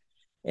there,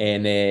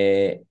 and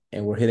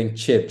we're hitting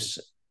chips.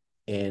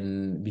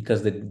 And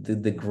because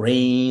the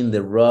grain,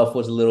 the rough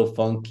was a little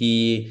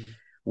funky,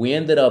 we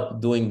ended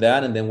up doing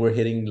that, and then we're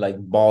hitting like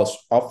balls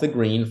off the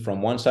green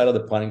from one side of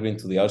the putting green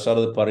to the other side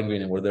of the putting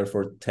green, and we're there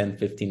for 10,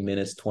 15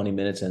 minutes, 20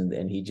 minutes,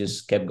 and he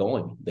just kept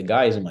going. The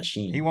guy is a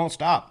machine. He won't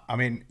stop. I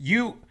mean,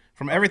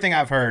 from everything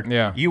I've heard,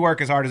 you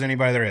work as hard as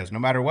anybody there is. No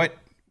matter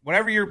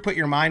whatever you put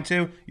your mind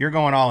to, you're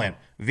going all in.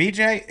 VJ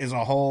is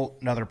a whole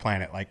nother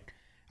planet. Like,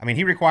 I mean,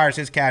 he requires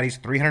his caddies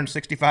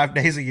 365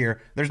 days a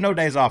year. There's no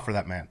days off for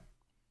that man.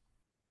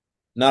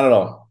 Not at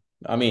all.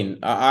 I mean,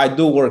 I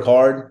do work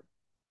hard,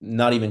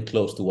 not even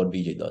close to what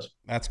VJ does.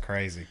 That's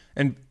crazy.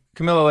 And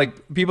Camilo,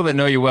 like, people that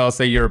know you well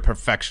say you're a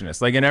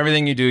perfectionist. Like, in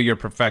everything you do, you're a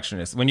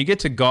perfectionist. When you get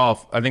to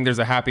golf, I think there's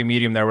a happy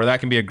medium there where that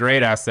can be a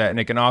great asset and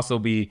it can also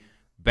be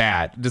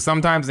bad.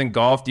 Sometimes in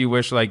golf, do you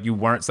wish like you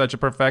weren't such a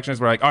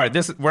perfectionist? We're like, all right,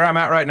 this is where I'm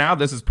at right now.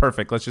 This is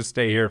perfect. Let's just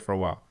stay here for a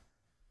while.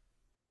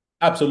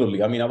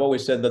 Absolutely. I mean, I've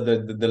always said that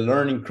the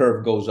learning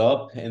curve goes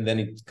up and then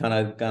it kind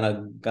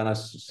of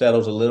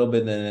settles a little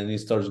bit and then it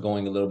starts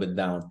going a little bit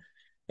down.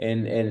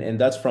 And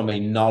that's from a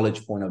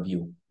knowledge point of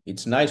view.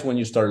 It's nice when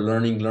you start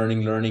learning,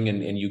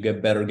 and you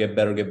get better,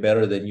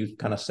 then you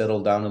kind of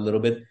settle down a little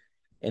bit.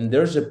 And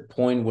there's a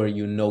point where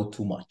you know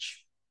too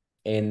much.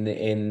 And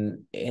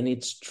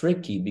it's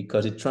tricky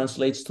because it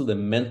translates to the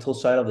mental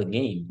side of the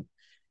game.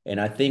 And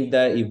I think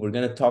that if we're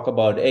going to talk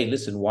about, hey,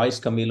 listen, why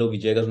is Camilo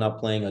Villegas not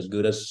playing as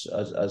good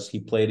as he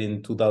played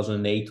in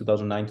 2008,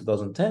 2009,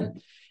 2010?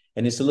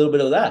 And it's a little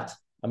bit of that.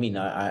 I mean,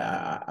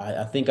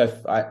 I think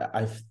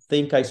I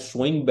think I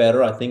swing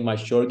better. I think my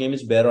short game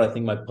is better. I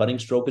think my putting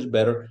stroke is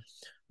better.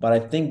 But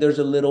I think there's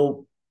a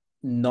little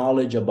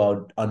knowledge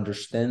about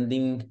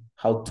understanding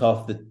how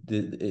tough it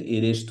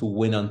is to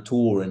win on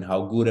tour and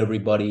how good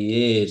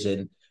everybody is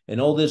and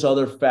all these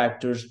other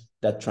factors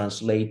that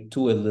translate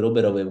to a little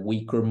bit of a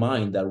weaker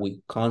mind that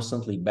we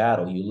constantly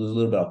battle. You lose a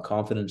little bit of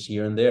confidence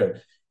here and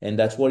there. And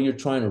that's what you're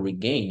trying to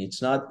regain.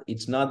 It's not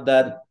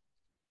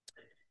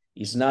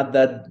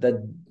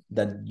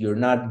that you're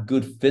not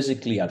good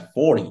physically at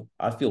 40.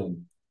 I feel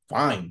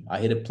fine. I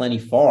hit it plenty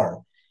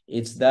far.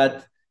 It's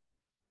that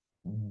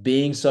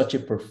being such a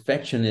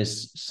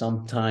perfectionist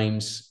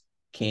sometimes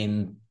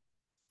can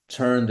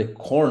turn the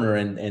corner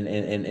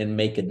and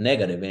make it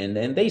negative.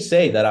 And they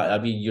say that, I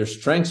mean, your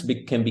strengths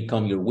can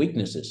become your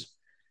weaknesses.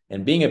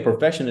 And being a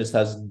perfectionist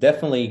has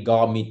definitely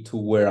got me to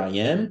where I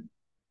am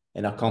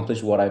and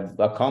accomplished what I've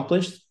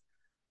accomplished.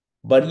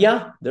 But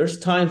yeah, there's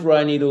times where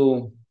I need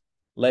to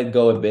let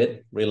go a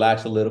bit,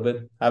 relax a little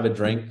bit, have a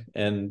drink,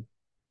 and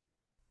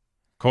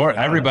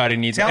everybody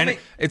needs it.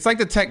 It's like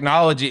the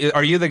technology.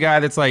 Are you the guy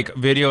that's like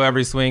video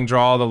every swing,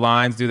 draw all the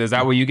lines, do this? Is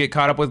that what you get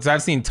caught up with? Because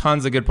I've seen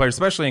tons of good players,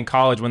 especially in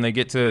college, when they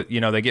get to,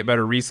 they get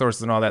better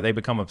resources and all that, they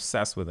become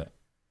obsessed with it.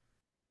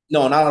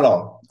 No, not at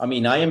all. I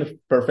mean, I am a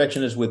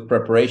perfectionist with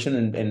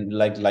preparation and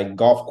like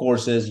golf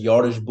courses,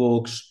 yardage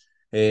books,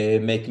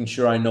 making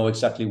sure I know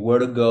exactly where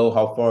to go,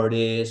 how far it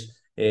is,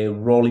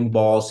 rolling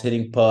balls,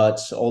 hitting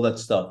putts, all that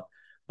stuff.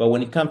 But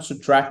when it comes to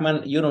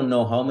TrackMan, you don't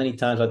know how many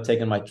times I've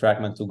taken my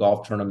TrackMan to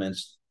golf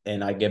tournaments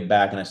and I get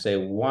back and I say,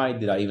 why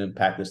did I even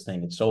pack this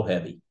thing? It's so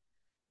heavy.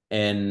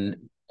 And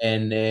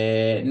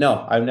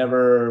no, I've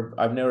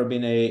never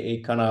been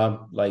a kind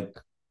of like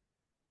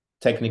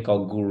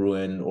technical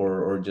guru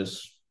or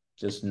just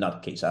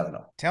nutcase. I don't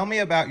know. Tell me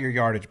about your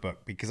yardage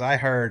book, because I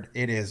heard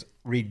it is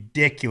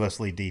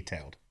ridiculously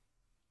detailed.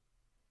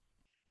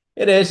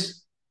 It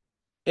is.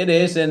 And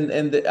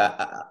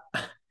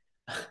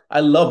I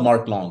love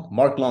Mark Long.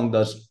 Mark Long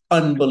does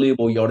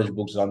unbelievable yardage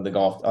books on the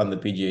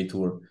PGA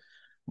Tour,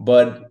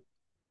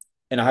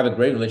 and I have a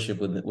great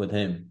relationship with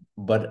him.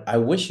 But I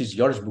wish his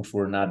yardage books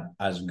were not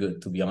as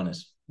good, to be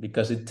honest,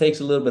 because it takes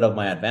a little bit of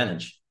my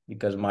advantage.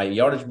 Because my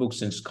yardage books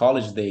since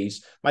college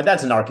days, my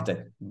dad's an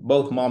architect.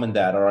 Both mom and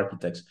dad are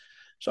architects,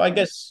 so I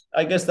guess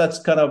that's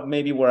kind of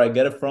maybe where I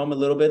get it from a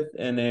little bit.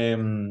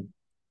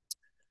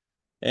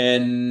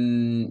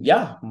 And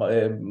yeah,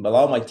 a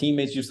lot of my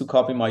teammates used to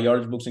copy my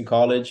yardage books in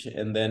college,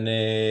 and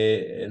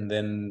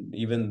then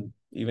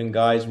even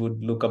guys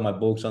would look at my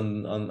books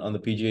on the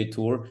PGA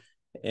Tour.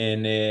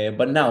 And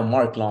but now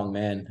Mark Long,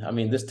 man, I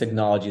mean, this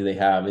technology they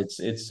have,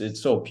 it's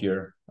so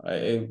pure.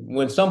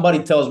 When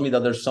somebody tells me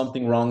that there's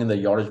something wrong in the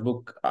yardage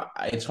book,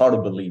 it's hard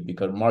to believe,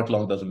 because Mark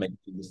Long doesn't make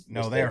this.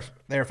 No,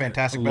 they're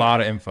fantastic. A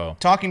lot of info.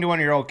 Talking to one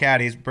of your old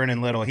caddies,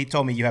 Brendan Little, he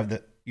told me you have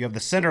the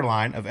center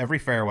line of every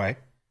fairway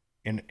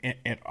in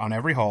on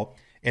every hole,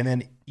 and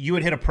then you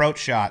would hit approach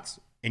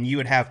shots and you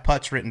would have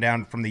putts written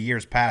down from the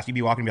years past. You'd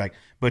be walking and be like,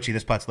 Butchie,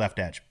 this putt's left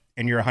edge,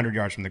 and you're 100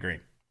 yards from the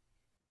green.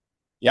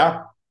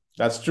 Yeah,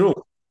 that's true.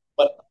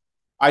 But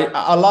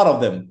a lot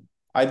of them.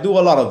 I do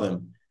a lot of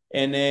them.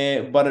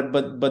 And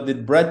but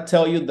did Brett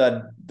tell you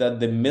that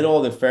the middle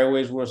of the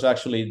fairways was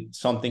actually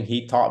something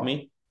he taught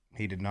me?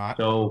 He did not.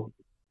 So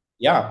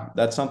yeah,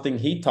 that's something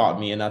he taught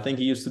me, and I think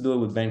he used to do it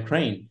with Ben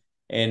Crane.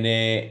 And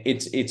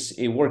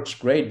it works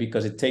great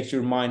because it takes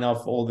your mind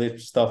off all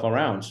this stuff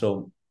around.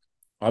 So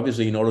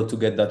obviously, in order to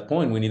get that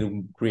point, we need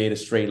to create a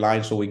straight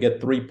line. So we get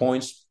 3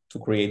 points to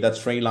create that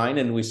straight line,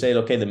 and we say,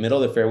 okay, the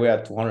middle of the fairway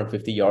at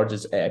 250 yards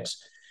is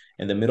X,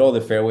 and the middle of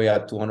the fairway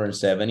at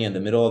 270, and the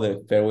middle of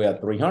the fairway at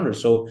 300.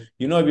 So if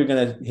you're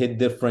going to hit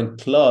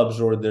different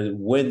clubs or the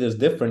wind is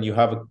different, you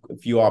have a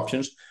few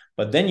options.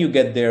 But then you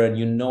get there and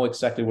you know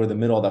exactly where the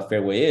middle of that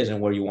fairway is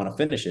and where you want to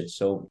finish it.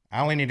 So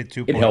I only needed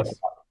 2 it points. helps.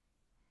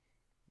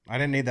 I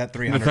didn't need that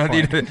 300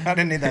 point. I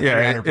didn't need that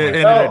 300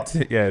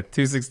 point.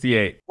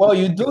 268. Well,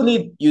 you do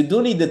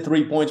need the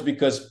 3 points,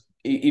 because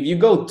if you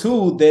go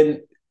 2,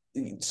 then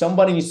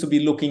somebody needs to be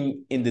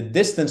looking in the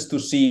distance to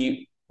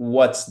see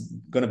what's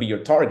going to be your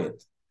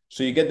target.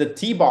 So you get the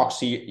tee box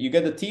here, you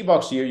get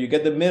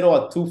the middle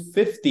at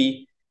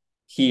 250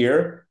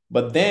 here,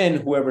 but then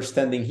whoever's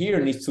standing here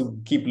needs to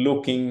keep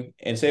looking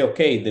and say,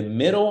 okay, the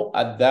middle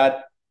at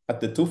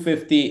the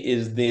 250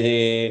 is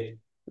the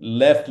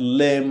left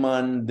limb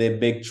on the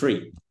big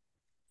tree.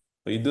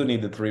 But you do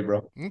need the 3,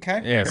 bro.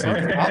 Okay. Yeah, so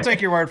I'll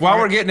take your word for it. while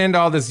we're getting into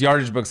all this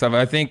yardage book stuff,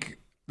 I think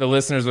the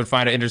listeners would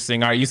find it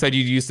interesting. All right, you said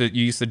you used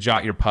to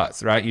jot your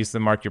putts, right? You used to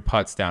mark your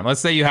putts down.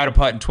 Let's say you had a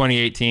putt in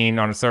 2018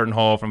 on a certain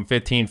hole from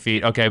 15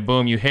 feet. Okay,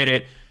 boom, you hit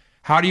it.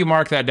 How do you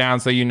mark that down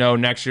so you know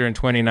next year in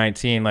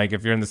 2019, like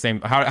if you're in the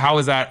same, how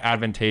is that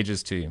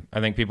advantageous to you?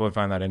 I think people would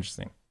find that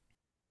interesting.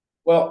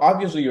 Well,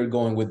 obviously you're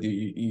going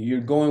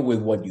with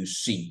what you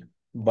see,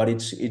 but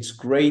it's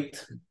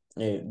great.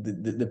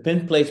 The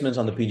pin placements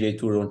on the PGA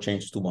Tour don't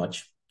change too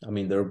much. I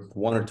mean, they're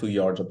 1 or 2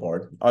 yards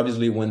apart.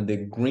 Obviously, when the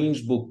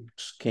greens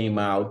books came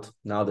out,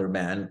 now they're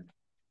banned.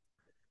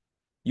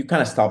 You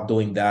kind of stopped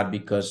doing that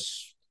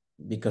because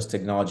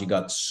technology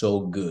got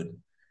so good.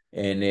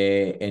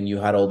 And you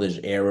had all these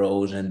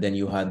arrows, and then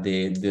you had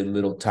the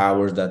little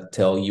towers that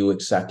tell you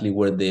exactly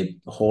where the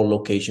whole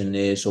location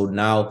is. So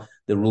now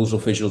the rules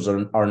officials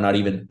are not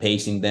even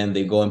pacing them.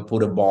 They go and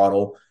put a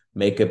bottle,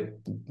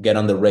 get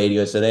on the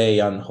radio and say, hey,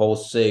 on hole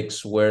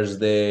 6, where's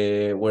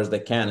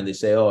the can? And they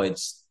say, oh,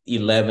 it's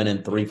 11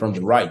 and 3 from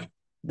the right.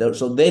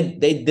 So they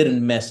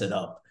didn't mess it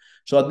up.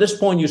 So at this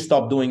point, you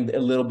stop doing a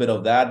little bit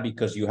of that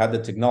because you had the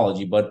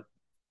technology. But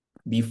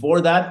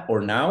before that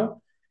or now,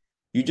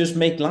 you just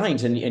make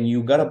lines, and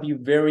you gotta be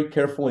very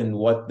careful in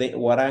what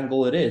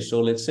angle it is.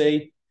 So let's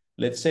say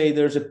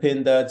there's a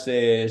pin that's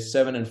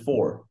 7 and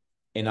 4,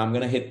 and I'm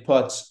gonna hit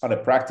putts on a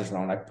practice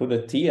round. I put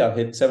a tee, I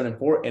hit 7 and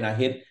 4, and I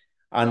hit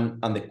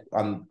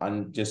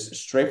on just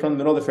straight from the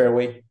middle of the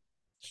fairway,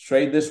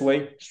 straight this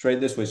way.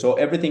 So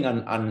everything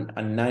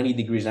on 90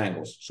 degrees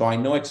angles. So I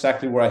know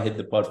exactly where I hit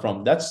the putt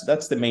from.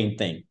 That's the main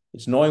thing.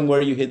 It's knowing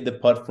where you hit the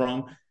putt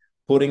from,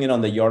 putting it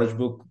on the yardage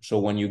book. So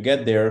when you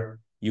get there,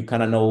 you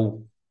kind of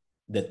know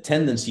the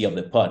tendency of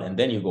the putt, and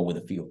then you go with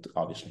the field,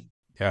 obviously.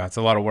 Yeah, it's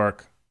a lot of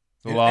work.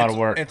 It's a lot of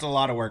work. It's a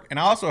lot of work. And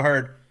I also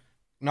heard,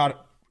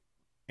 not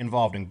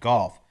involved in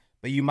golf,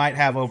 but you might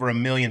have over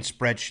 1 million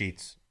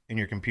spreadsheets in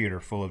your computer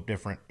full of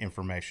different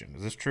information.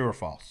 Is this true or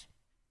false?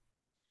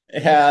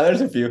 Yeah,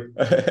 there's a few.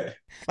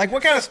 Like,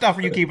 what kind of stuff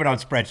are you keeping on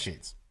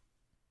spreadsheets?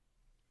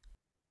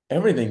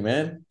 Everything,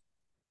 man.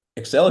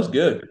 Excel is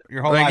good.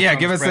 Your whole life. Yeah,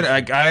 give us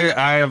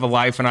I have a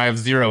life and I have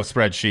 0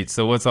 spreadsheets.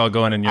 So what's all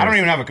going in yours? I don't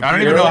even have a computer. I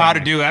don't even know how to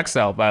do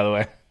Excel, by the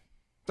way.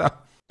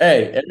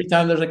 Hey, every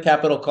time there's a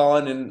capital call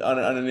on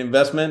an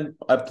investment,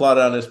 I plot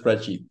it on a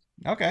spreadsheet.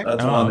 Okay.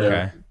 That's on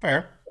there.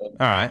 Fair. All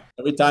right.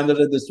 Every time there's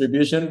a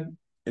distribution,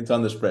 it's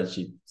on the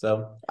spreadsheet.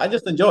 So I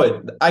just enjoy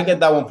it. I get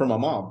that one from my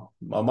mom.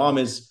 My mom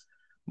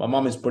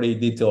is pretty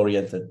detail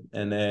oriented,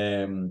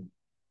 and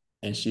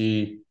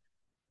she.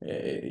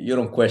 You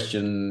don't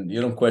question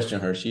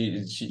her.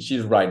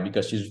 She's right,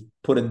 because she's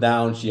put it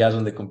down. She has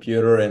on the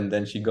computer, and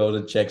then she goes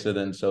and checks it,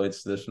 and so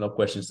there's no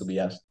questions to be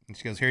asked. And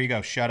she goes, "Here you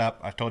go. Shut up.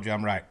 I told you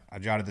I'm right. I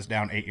jotted this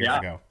down 8 years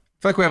ago."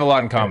 I feel like we have a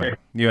lot in common,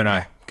 you and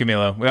I,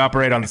 Camilo. We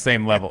operate on the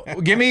same level.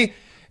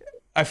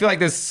 I feel like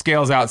this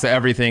scales out to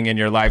everything in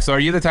your life. So are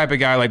you the type of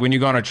guy, like when you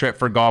go on a trip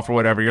for golf or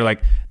whatever, you're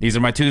like, these are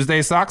my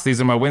Tuesday socks,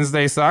 these are my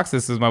Wednesday socks,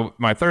 this is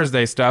my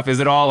Thursday stuff? Is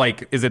it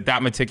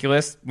that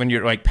meticulous when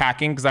you're like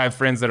packing? Because I have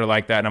friends that are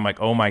like that, and I'm like,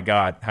 oh my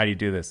God, how do you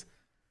do this?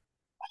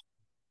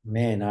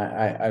 Man,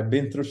 I've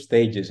been through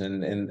stages,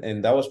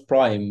 and that was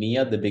probably me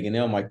at the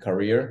beginning of my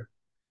career.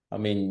 I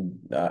mean,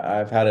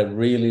 I've had a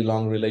really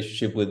long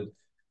relationship with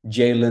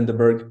Jay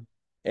Lindeberg,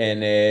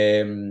 and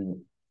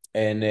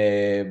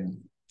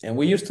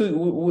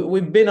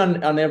we've been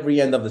on every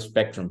end of the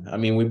spectrum. I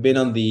mean, we've been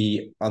on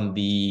the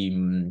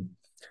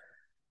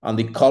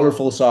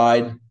colorful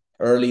side,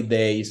 early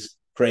days,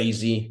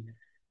 crazy.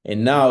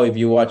 And now if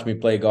you watch me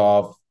play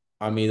golf,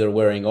 I'm either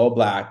wearing all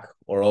black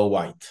or all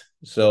white.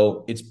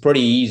 So it's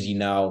pretty easy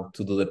now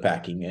to do the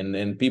packing.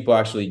 And people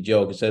actually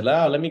joke and said,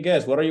 "Ah, let me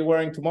guess, what are you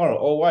wearing tomorrow?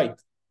 All white."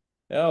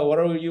 "Oh, what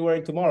are you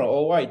wearing tomorrow?"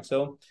 "All white."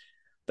 So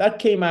that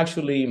came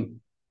actually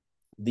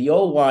the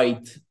all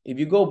white. If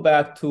you go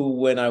back to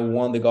when I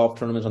won the golf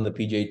tournaments on the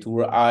PGA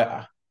Tour,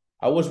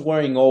 I was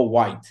wearing all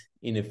white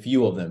in a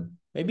few of them,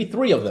 maybe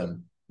three of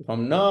them. If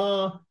I'm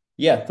not,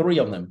 yeah, three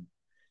of them.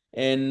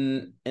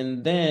 And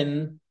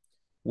then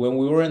when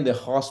we were in the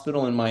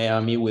hospital in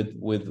Miami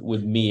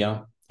with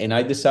Mia, and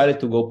I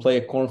decided to go play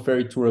a Corn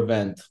Ferry Tour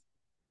event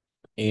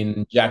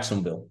in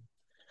Jacksonville.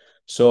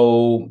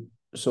 So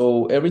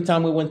every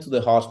time we went to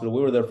the hospital,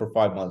 we were there for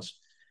 5 months.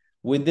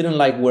 We didn't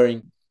like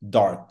wearing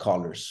dark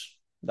colors.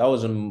 That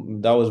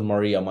was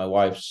Maria, my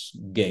wife's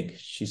gig.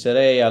 She said,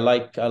 "Hey, I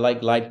like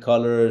light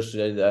colors.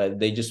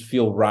 They just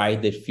feel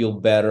right. They feel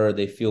better.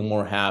 They feel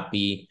more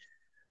happy."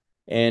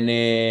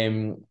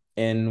 And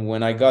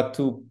when I got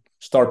to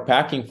start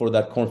packing for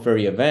that Corn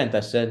Ferry event, I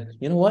said,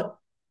 "You know what?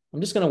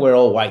 I'm just gonna wear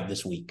all white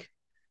this week,"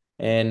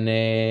 and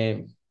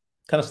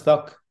kind of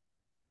stuck.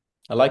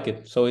 I like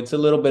it. So it's a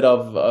little bit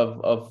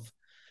of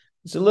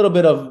it's a little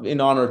bit of in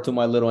honor to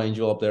my little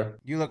angel up there.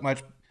 You look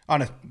much,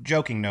 on a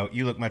joking note,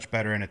 you look much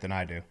better in it than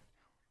I do.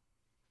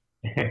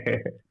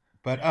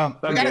 But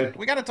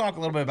we gotta talk a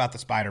little bit about the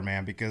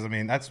Spider-Man, because I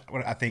mean that's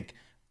what I think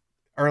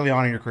early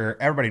on in your career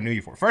everybody knew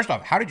you for. First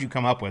off, how did you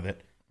come up with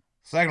it?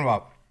 Second of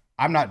all,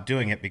 I'm not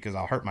doing it because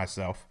I'll hurt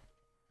myself.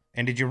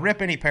 And did you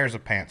rip any pairs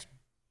of pants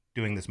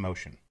doing this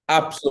motion?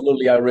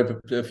 Absolutely, I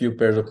ripped a few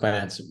pairs of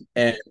pants,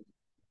 and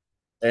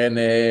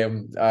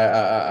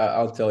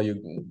I'll tell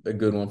you a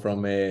good one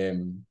from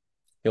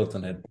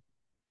Hilton Head.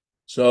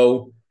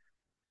 So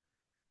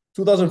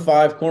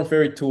 2005 Corn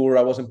Ferry Tour,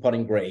 I wasn't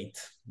putting great,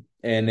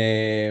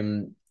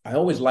 and I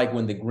always like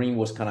when the green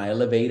was kind of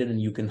elevated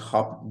and you can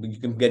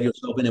get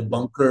yourself in a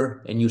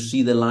bunker and you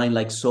see the line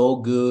like so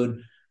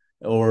good,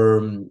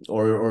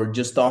 or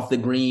just off the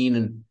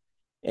green,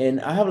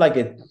 and I have like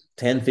a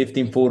 10,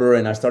 15 footer,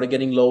 and I started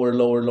getting lower,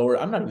 lower, lower.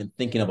 I'm not even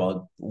thinking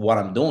about what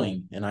I'm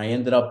doing, and I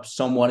ended up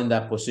somewhat in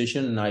that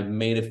position, and I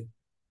made a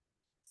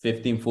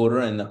 15 footer,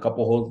 and a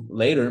couple holes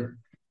later,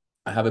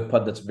 I have a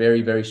putt that's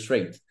very, very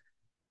straight.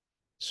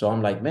 So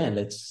I'm like, man,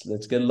 let's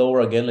get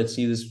lower again. Let's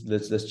see this.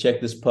 Let's check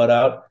this putt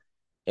out.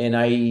 And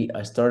I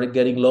started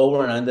getting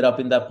lower, and I ended up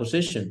in that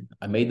position.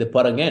 I made the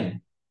putt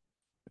again.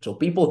 So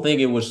people think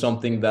it was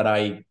something that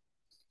I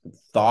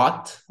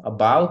thought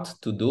about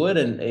to do it,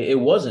 and it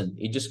wasn't.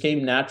 It just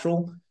came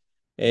natural.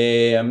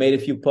 I made a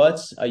few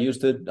putts. I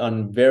used it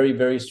on very,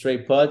 very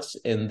straight putts.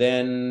 And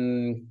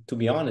then, to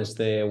be honest,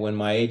 when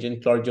my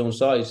agent Clark Jones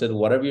saw it, he said,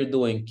 "Whatever you're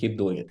doing, keep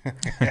doing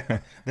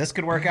it." This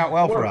could work out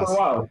well for us.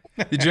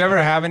 Did you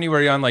ever have any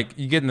where you're on, like,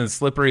 you get in the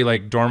slippery,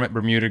 like, dormant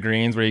Bermuda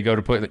greens where you go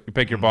to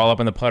pick your ball up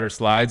and the putter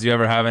slides? You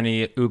ever have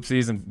any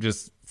oopsies and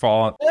just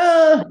fall?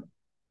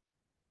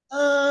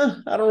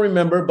 I don't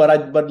remember,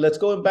 but let's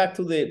go back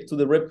to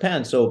the ripped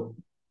pants. So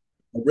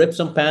I ripped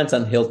some pants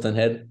on Hilton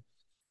Head.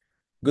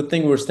 Good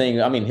thing we're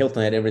staying. I mean,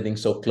 Hilton Head,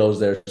 everything's so close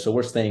there, so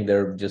we're staying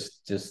there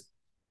just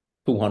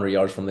 200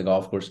 yards from the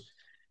golf course,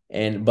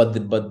 and but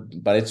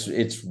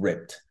it's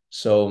ripped.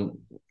 So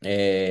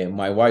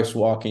my wife's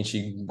walking.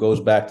 She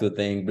goes back to the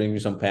thing, bring me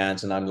some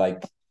pants, and I'm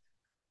like,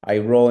 I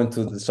roll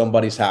into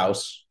somebody's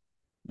house.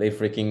 They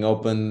freaking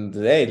open.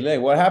 Hey,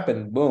 what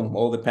happened? Boom!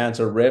 All the pants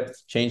are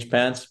ripped. Change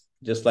pants,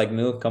 just like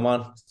new. Come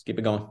on, let's keep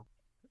it going.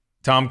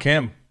 Tom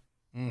Kim,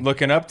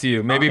 looking up to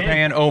you, maybe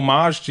paying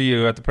homage to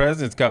you at the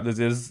President's Cup.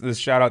 This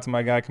shout out to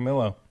my guy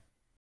Camilo.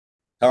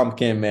 Tom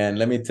Kim, man,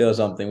 let me tell you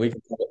something. We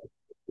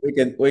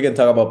can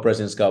talk about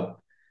President's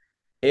Cup.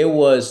 It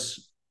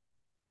was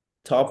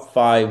top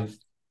 5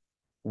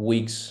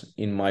 weeks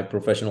in my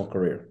professional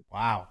career.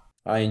 Wow.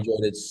 I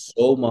enjoyed it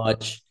so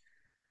much.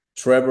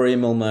 Trevor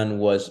Immelman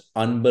was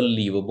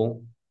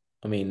unbelievable.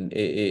 I mean,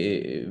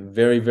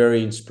 very,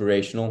 very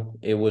inspirational.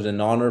 It was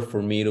an honor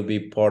for me to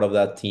be part of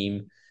that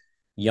team,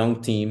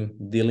 young team,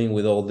 dealing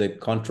with all the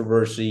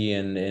controversy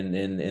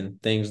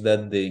and things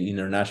that the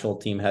international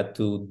team had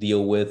to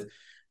deal with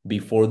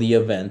before the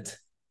event,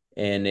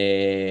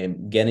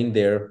 and getting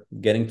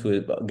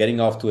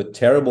off to a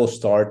terrible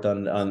start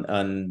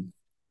on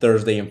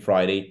Thursday and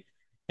Friday,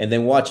 and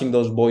then watching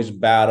those boys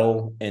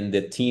battle, and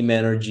the team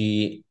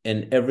energy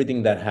and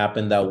everything that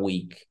happened that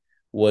week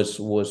was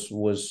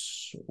awesome.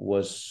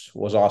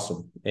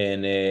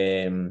 And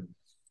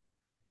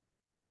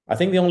I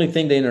think the only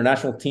thing the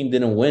international team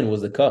didn't win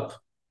was the cup.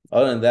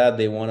 Other than that,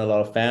 they won a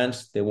lot of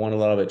fans. They won a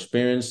lot of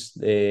experience.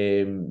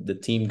 The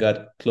team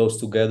got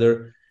close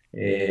together.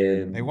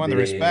 They won the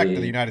respect of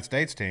the United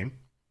States team.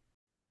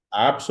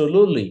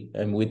 Absolutely,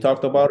 and we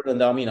talked about it.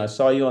 And I mean, I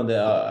saw you on the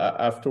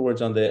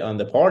afterwards on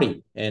the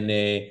party, and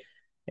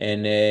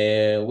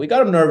we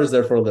got nervous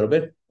there for a little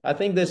bit. I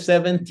think the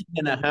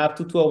 17.5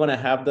 to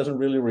 12.5 doesn't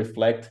really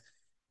reflect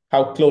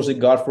how close it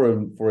got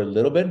for a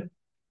little bit.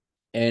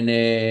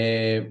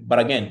 And but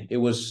again, it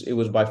was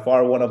by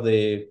far one of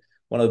the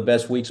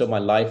best weeks of my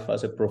life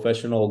as a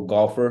professional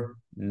golfer,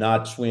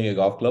 not swinging a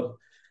golf club.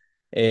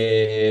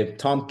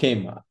 Tom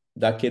Kim,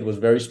 That kid was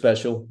very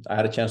special. I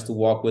had a chance to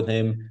walk with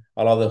him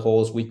a lot of the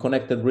holes. We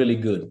connected really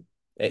good.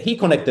 He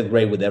connected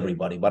great with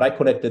everybody, but I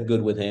connected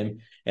good with him.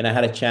 And I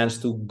had a chance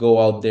to go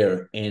out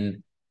there,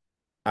 and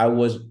I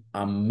was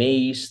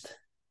amazed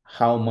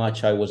how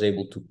much I was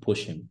able to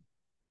push him,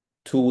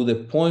 to the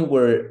point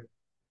where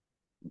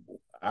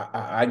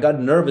I got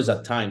nervous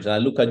at times. And I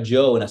look at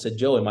Joe and I said,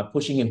 Joe, am I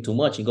pushing him too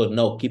much? He goes,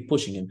 no, keep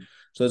pushing him.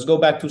 So let's go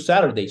back to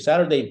Saturday.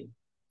 Saturday,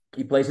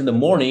 he plays in the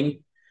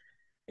morning,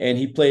 and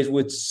he plays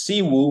with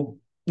Siwoo.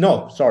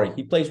 No, sorry,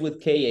 he plays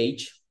with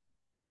KH.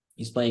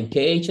 He's playing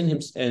KH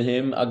and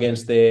him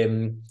against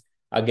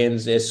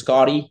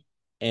Scotty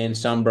and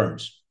Sam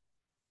Burns.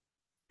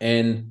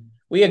 And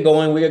we get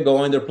going.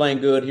 They're playing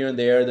good here and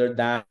there. They're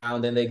down.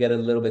 Then they get a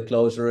little bit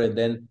closer. And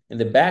then in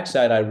the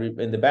backside,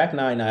 in the back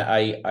nine,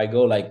 I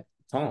go like,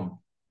 Tom,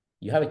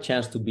 you have a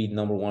chance to be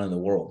number one in the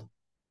world.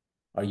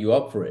 Are you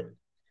up for it?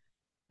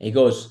 And he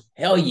goes,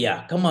 hell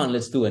yeah, come on,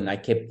 let's do it. And I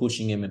kept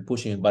pushing him.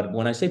 But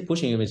when I say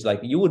pushing him, it's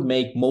like you would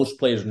make most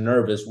players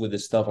nervous with the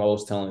stuff I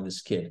was telling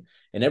this kid.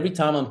 And every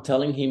time I'm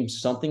telling him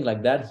something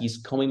like that, he's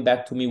coming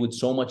back to me with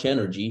so much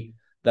energy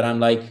that I'm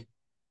like,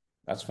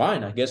 that's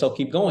fine. I guess I'll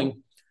keep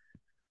going.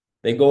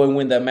 They go and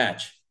win that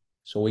match.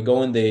 So we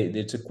go in,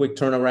 it's a quick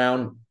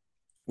turnaround.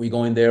 We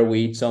go in there,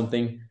 we eat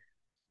something.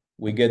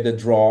 We get the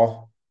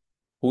draw.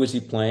 Who is he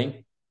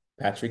playing?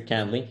 Patrick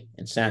Cantlay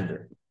and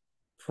Xander.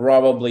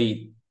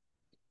 Probably,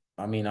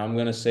 I'm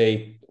going to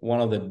say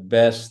one of the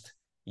best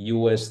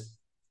U.S.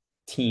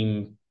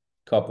 team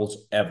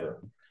couples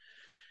ever.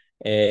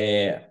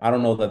 I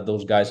don't know that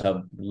those guys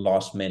have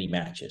lost many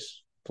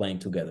matches playing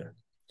together.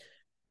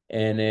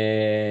 And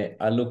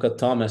I look at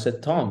Tom and I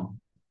said, Tom,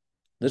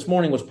 this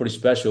morning was pretty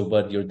special,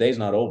 but your day's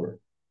not over.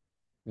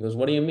 He goes,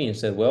 what do you mean? I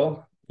said,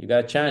 well, you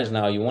got a chance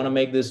now. You want to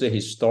make this a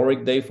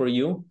historic day for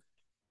you?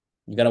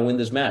 You got to win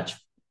this match.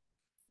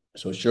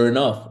 So sure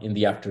enough, in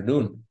the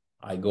afternoon,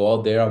 I go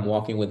out there, I'm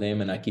walking with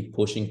him, and I keep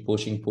pushing.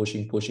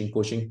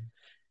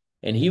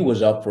 And he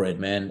was up for it,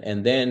 man.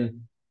 And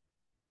then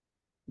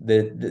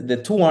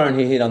the 2-iron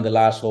he hit on the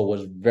last hole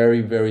was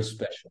very, very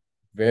special.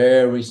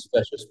 Very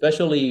special,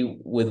 especially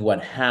with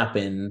what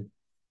happened,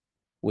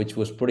 which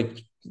was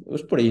pretty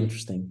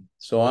interesting.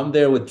 So I'm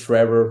there with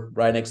Trevor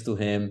right next to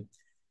him.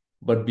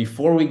 But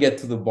before we get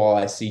to the ball,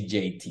 I see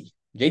JT.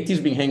 JT's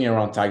been hanging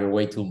around Tiger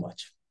way too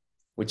much,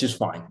 which is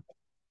fine.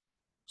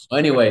 So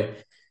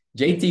anyway,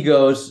 JT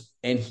goes,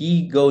 and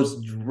he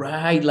goes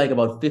right like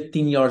about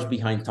 15 yards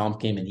behind Tom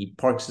Kim, and he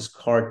parks his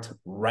cart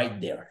right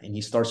there. And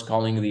he starts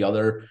calling the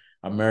other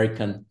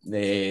American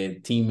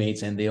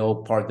teammates, and they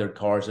all park their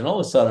cars. And all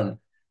of a sudden,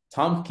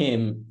 Tom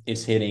Kim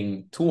is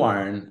hitting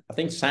 2-iron. I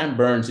think Sam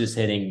Burns is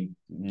hitting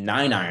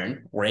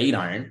 9-iron or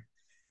 8-iron.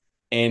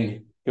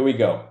 And here we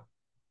go.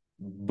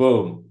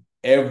 Boom.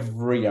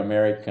 Every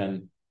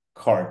American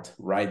cart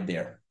right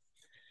there.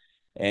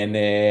 And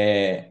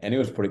it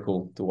was pretty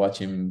cool to watch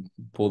him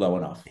pull that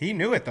one off. He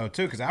knew it though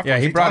too, because after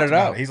he brought it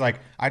up. He's like,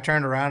 I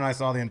turned around and I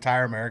saw the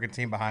entire American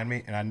team behind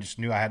me, and I just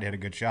knew I had to hit a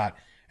good shot.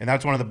 And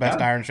that's one of the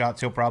best iron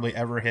shots he'll probably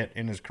ever hit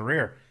in his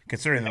career,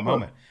 considering the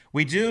moment.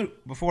 We do,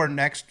 before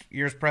next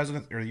year's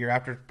President or the year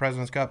after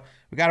President's Cup,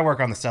 we got to work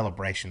on the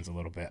celebrations a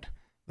little bit.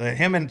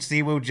 Him and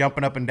Siwoo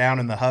jumping up and down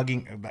and the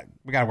hugging,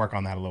 we got to work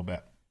on that a little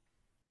bit.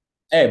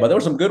 Hey, but there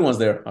were some good ones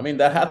there. I mean,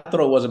 that hat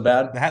throw wasn't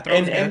bad. The hat throw,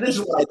 and this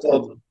is what I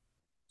told.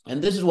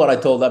 And this is what I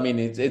told. I mean,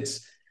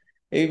 it's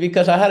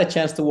because I had a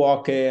chance to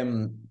walk.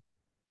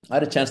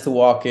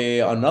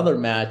 Another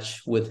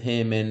match with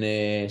him and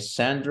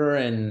Xander,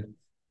 and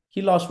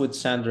he lost with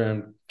Xander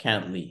and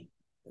Cantlay,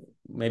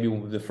 maybe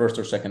the first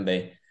or second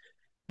day.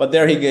 But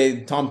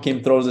there Tom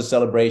Kim throws the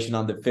celebration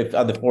on the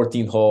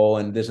 14th hole,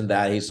 and this and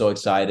that. He's so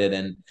excited,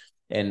 and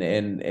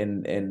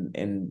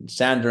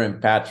Xander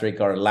and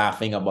Patrick are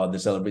laughing about the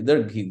celebration.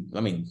 They're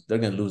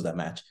gonna lose that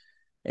match,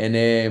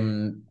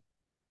 and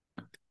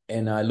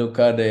I look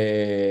at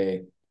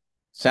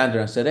Xander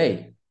and said,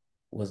 "Hey,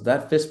 was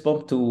that fist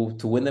bump to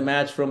win the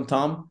match from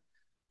Tom?"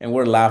 And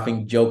we're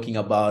laughing, joking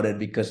about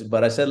it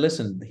but I said,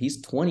 listen,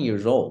 he's 20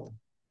 years old.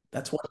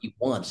 That's what he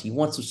wants. He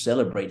wants to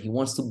celebrate. He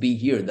wants to be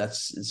here.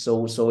 That's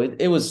so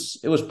it was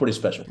pretty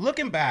special.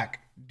 Looking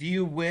back, do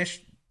you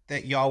wish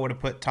that y'all would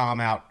have put Tom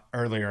out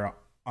earlier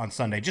on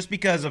Sunday, just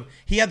because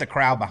he had the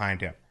crowd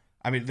behind him?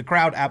 I mean, the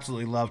crowd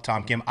absolutely loved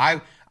Tom Kim.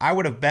 I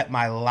would have bet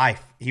my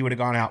life he would have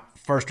gone out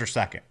first or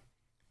second,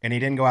 and he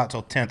didn't go out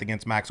till 10th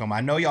against Max Homa.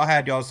 I know y'all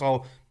had y'all's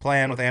whole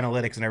plan with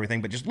analytics and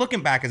everything, but just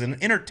looking back as an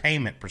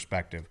entertainment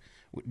perspective,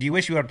 do you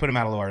wish you would have put him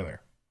out a little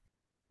earlier?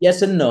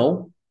 Yes and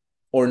no,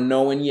 or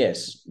no and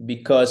yes,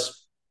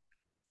 because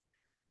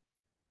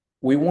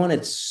we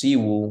wanted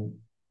Siwoo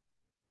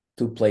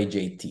to play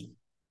JT.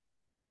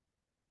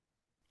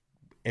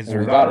 Do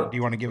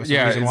you want to give us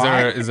a reason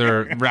why? Is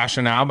there a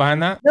rationale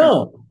behind that?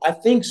 No, I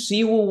think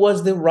Siwoo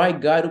was the right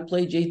guy to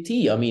play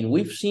JT. I mean,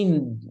 we've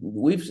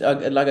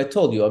like I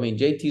told you, I mean,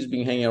 JT's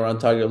been hanging around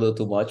Tiger a little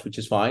too much, which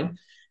is fine.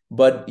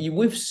 But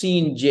we've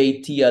seen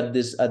JT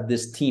at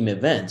this team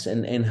events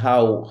and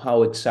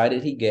how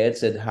excited he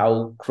gets and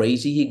how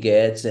crazy he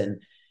gets.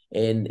 And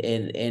And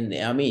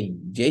I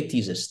mean,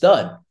 JT's a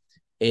stud.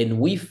 And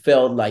we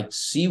felt like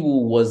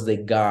Siwoo was the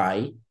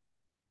guy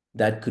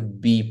that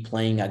could be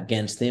playing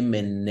against him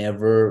and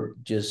never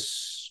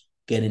just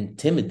get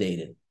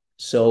intimidated.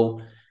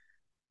 So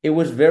it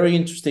was very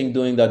interesting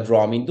doing that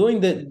draw. I mean,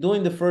 doing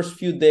the first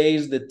few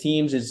days, the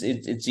teams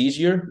it's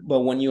easier,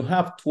 but when you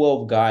have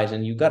 12 guys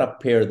and you gotta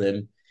pair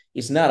them,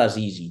 it's not as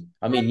easy.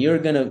 I mean, you're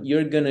gonna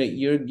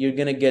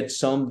get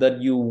some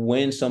that you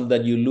win, some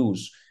that you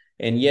lose.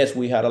 And yes,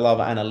 we had a lot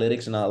of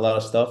analytics and a lot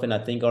of stuff, and I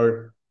think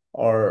our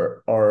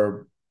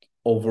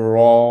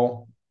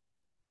overall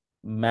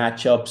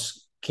matchups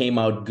came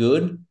out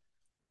good.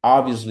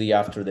 Obviously,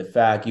 after the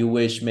fact, you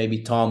wish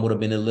maybe Tom would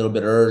have been a little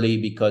bit early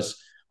because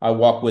I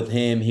walked with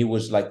him. He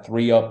was like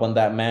 3 up on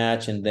that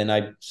match. And then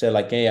I said,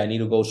 like, hey, I need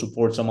to go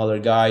support some other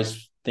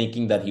guys,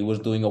 thinking that he was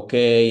doing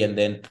okay. And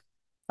then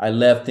I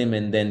left him.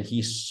 And then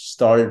he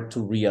started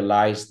to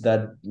realize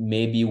that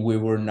maybe we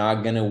were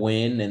not going to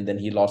win. And then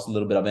he lost a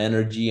little bit of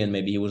energy and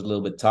maybe he was a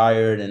little bit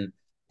tired. And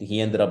he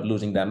ended up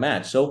losing that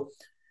match. So,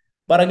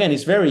 but again,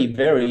 it's very,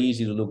 very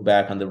easy to look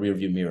back on the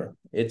rearview mirror.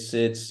 It's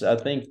I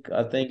think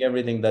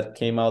everything that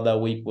came out that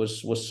week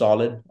was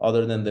solid,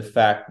 other than the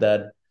fact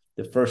that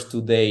the first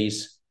 2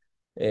 days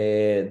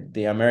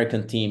the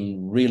American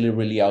team really,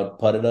 really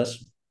outputted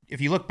us. If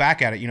you look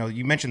back at it,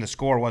 you mentioned the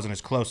score wasn't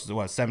as close as it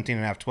was, 17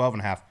 and a half, 12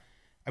 and a half.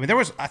 I mean, there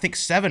was, I think,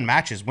 7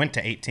 matches went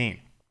to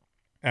 18.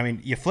 I mean,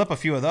 you flip a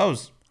few of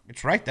those,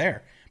 it's right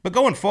there. But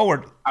going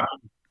forward,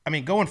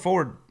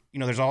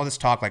 there's all this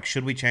talk like,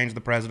 should we change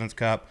the President's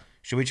Cup?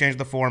 Should we change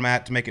the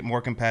format to make it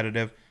more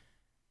competitive?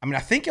 I mean, I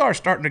think y'all are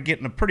starting to get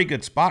in a pretty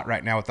good spot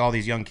right now with all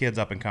these young kids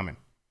up and coming.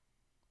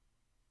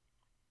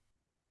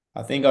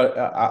 I think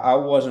I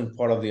wasn't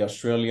part of the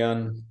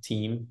Australian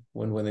team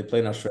when they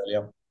played in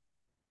Australia,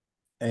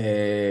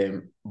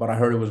 but I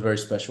heard it was very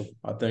special.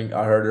 I think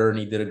I heard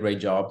Ernie did a great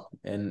job,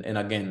 and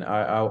again,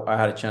 I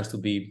had a chance to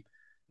be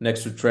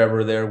next to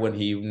Trevor there when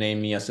he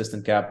named me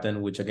assistant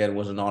captain, which again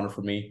was an honor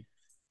for me,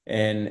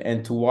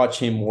 and to watch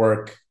him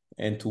work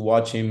and to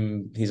watch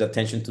his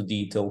attention to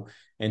detail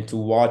and to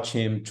watch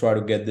him try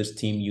to get this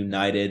team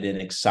united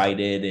and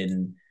excited,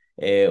 and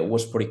it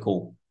was pretty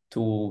cool.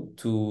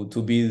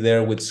 To be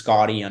there with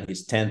Scotty on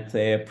his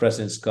 10th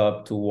President's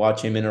Cup, to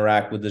watch him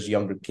interact with his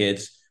younger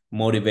kids,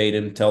 motivate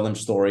him, tell them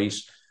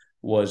stories,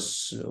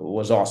 was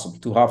awesome.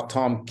 To have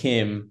Tom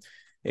Kim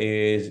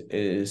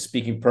is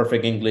speaking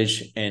perfect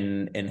English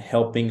and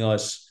helping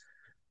us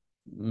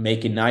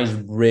make a nice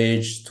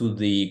bridge to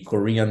the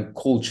Korean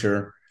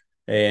culture,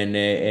 and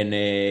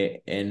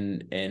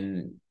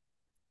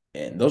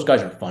those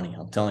guys are funny.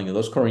 I'm telling you,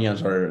 those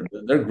Koreans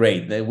they're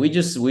great. We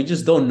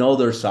just don't know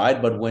their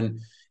side, but when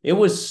it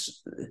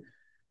was,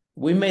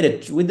 we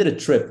did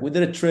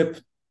a trip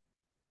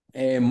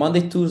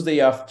Monday, Tuesday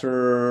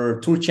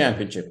after Tour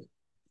Championship.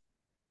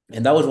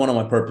 And that was one of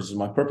my purposes.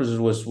 My purposes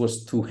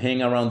was to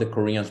hang around the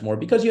Koreans more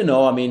because,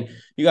 I mean,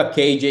 you got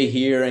KJ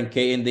here and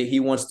he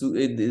wants to,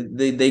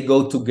 they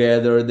go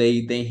together,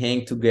 they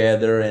hang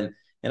together. And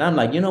I'm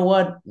like, you know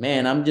what,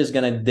 man, I'm just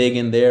going to dig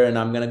in there and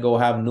I'm going to go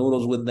have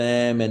noodles with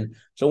them. And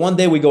so one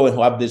day we go and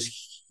have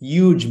this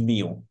huge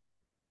meal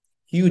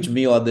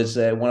at this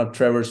one of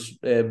Trevor's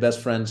best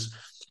friends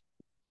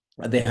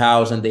at the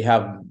house, and they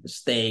have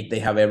steak, they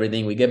have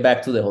everything. We get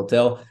back to the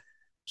hotel,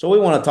 so we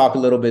want to talk a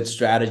little bit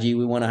strategy.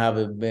 We want to have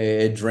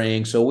a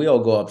drink, so we all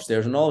go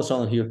upstairs, and all of a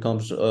sudden here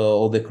comes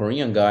all the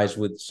Korean guys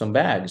with some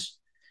bags,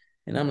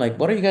 and I'm like,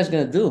 "What are you guys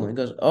gonna do?" And he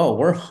goes, "Oh,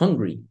 we're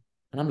hungry,"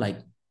 and I'm like,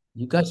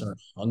 "You guys are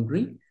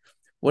hungry?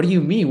 What do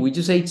you mean? We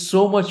just ate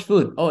so much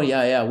food." "Oh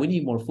yeah, we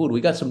need more food.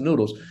 We got some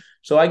noodles."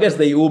 So I guess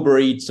they Uber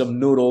eat some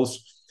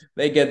noodles.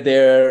 They get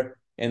there.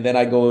 And then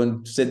I go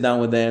and sit down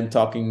with them,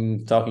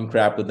 talking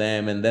crap with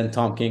them. And then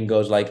Tom King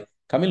goes like,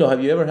 "Camilo,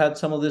 have you ever had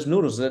some of these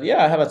noodles?" I said,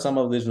 "Yeah, I have had some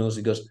of these noodles."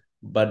 He goes,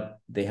 "But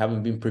they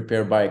haven't been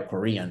prepared by a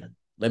Korean.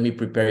 Let me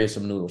prepare you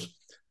some noodles."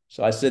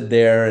 So I sit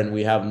there and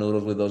we have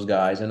noodles with those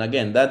guys. And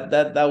again,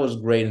 that was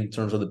great in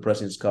terms of the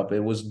President's Cup.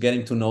 It was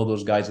getting to know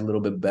those guys a little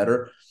bit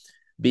better,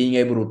 being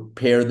able to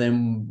pair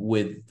them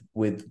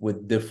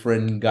with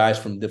different guys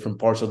from different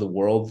parts of the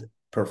world,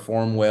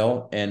 perform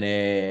well,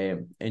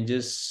 and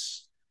just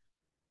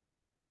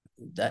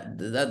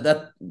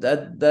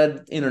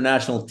that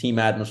international team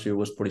atmosphere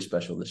was pretty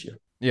special this year.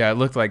 Yeah, it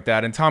looked like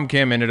that. And Tom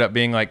Kim ended up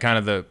being like kind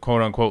of the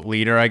quote unquote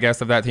leader, I guess,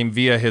 of that team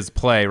via his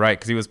play, right?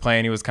 Because he was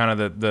kind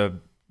of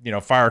the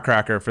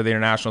firecracker for the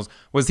internationals.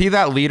 Was he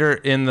that leader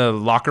in the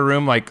locker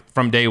room like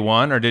from day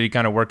one, or did he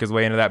kind of work his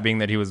way into that, being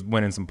that he was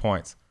winning some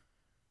points?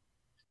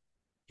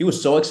 He was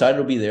so excited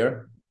to be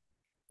there.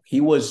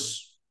 He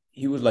was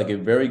like a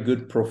very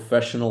good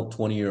professional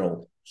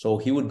 20-year-old. So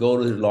he would go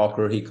to his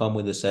locker. He'd come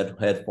with his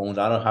headphones.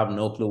 I don't have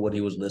no clue what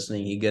he was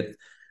listening.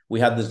 We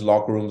had these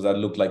locker rooms that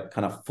looked like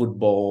kind of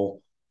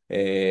football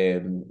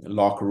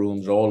locker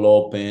rooms, all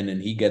open.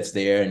 And he gets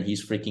there and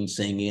he's freaking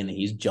singing and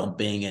he's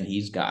jumping and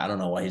I don't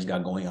know what he's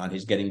got going on.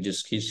 He's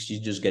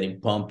just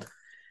getting pumped.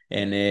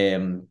 And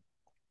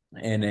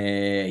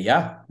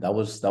yeah, that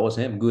was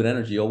him. Good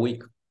energy all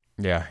week.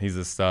 Yeah, he's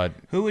a stud.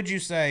 Who would you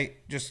say,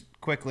 just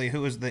quickly,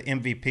 who was the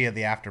MVP of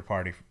the after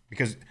party?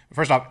 Because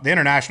first off, the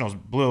internationals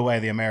blew away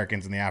the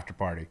Americans in the after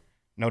party.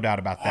 No doubt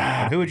about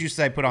that. But who would you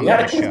say put on the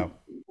best show?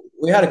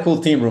 We had a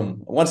cool team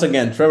room. Once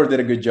again, Trevor did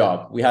a good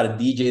job. We had a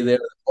DJ there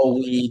the whole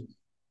week.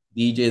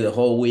 DJ the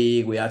whole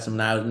week. We had some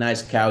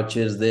nice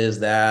couches, this,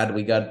 that.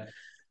 We got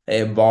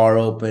a bar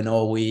open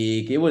all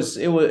week. It was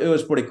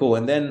pretty cool.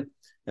 And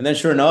then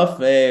sure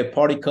enough, a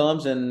party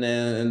comes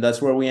and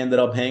that's where we ended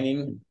up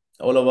hanging,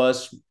 all of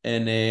us.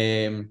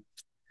 And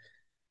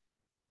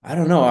I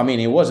don't know. I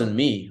mean, it wasn't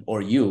me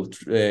or you,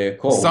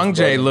 Cole.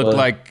 Sungjae looked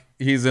like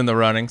he's in the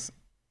runnings.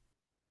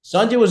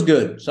 Sanjay was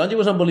good. Sanjay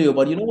was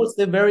unbelievable. But you know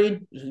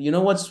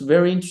what's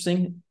very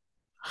interesting?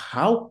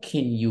 How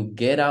can you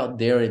get out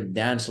there and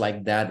dance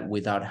like that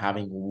without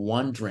having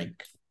one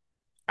drink?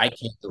 I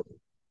can't do it.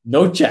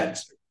 No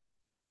chance.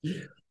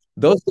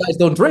 Those guys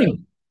don't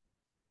drink.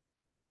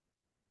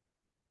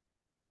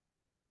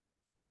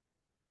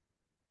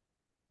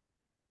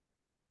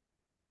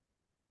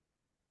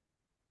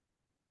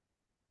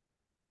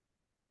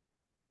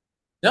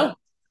 No.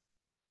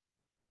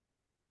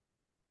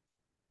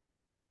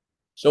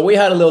 So we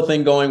had a little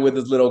thing going with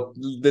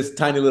this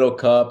tiny little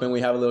cup, and we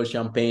have a little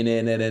champagne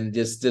in it, and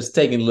just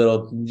taking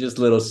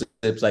little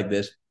sips like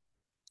this.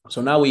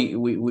 So now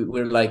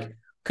we're like,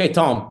 okay,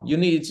 Tom,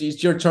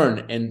 it's your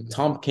turn. And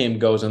Tom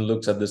goes and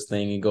looks at this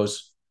thing and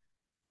goes,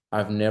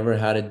 I've never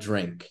had a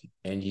drink.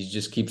 And he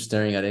just keeps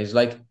staring at it. He's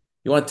like,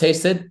 you want to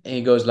taste it? And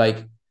he goes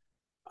like,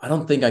 I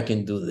don't think I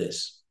can do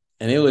this.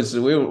 And we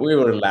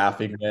were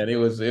laughing, man. It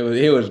was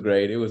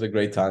great. It was a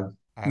great time.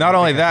 Not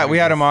only that, we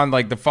had him on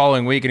like the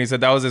following week, and he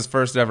said that was his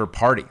first ever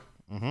party.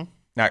 Mm-hmm.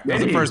 Now, it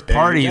was the first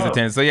party he's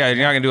attended. So yeah,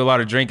 you're not gonna do a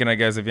lot of drinking, I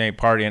guess, if you ain't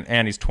partying.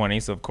 And he's 20,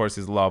 so of course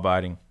he's a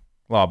law-abiding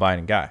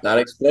guy. That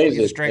explains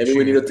it. Maybe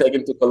we need to take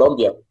him to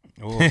Colombia.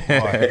 Oh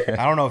boy,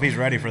 I don't know if he's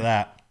ready for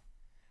that.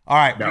 All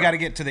right, we got to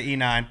get to the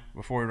E9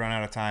 before we run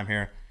out of time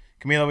here.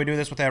 Camilo, we do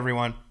this with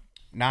everyone.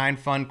 9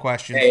 fun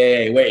questions.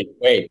 Hey,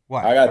 wait.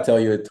 What? I gotta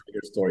tell you a Tiger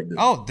story, dude.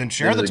 Oh, then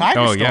share the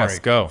Tiger story. Yes,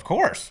 go. Of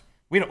course.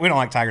 We don't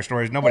like Tiger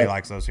stories. Nobody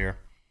likes those here.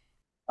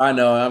 I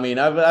know. I mean,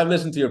 I've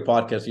listened to your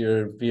podcast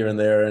here and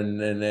there,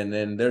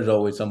 and there's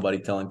always somebody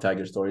telling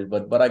Tiger stories,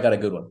 but I got a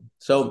good one.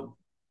 So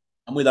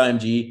I'm with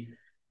IMG,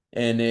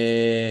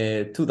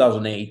 and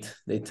 2008,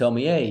 they tell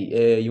me,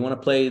 hey, you want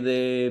to play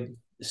the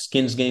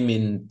skins game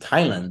in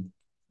Thailand?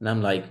 And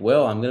I'm like,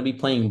 well, I'm gonna be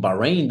playing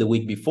Bahrain the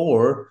week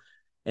before,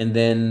 and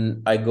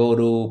then I go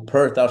to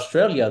Perth,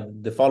 Australia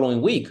the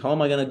following week. How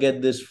am I gonna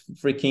get this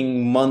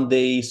freaking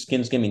Monday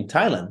skins game in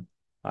Thailand?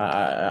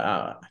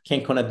 I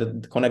can't connect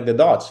the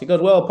dots. He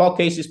goes, well, Paul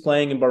Casey's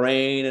playing in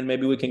Bahrain, and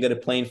maybe we can get a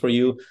plane for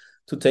you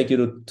to take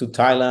you to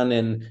Thailand,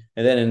 and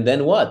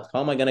then what? How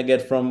am I gonna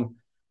get from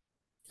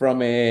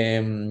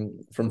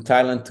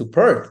Thailand to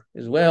Perth?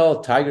 As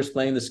well, Tiger's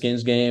playing the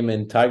skins game,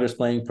 and Tiger's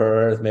playing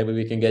Perth. Maybe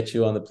we can get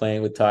you on the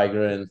plane with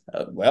Tiger. And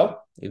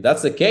well, if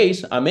that's the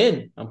case, I'm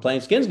in. I'm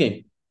playing skins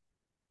game.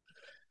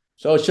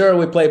 So sure,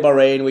 we play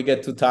Bahrain. We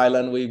get to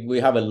Thailand. We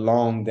have a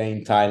long day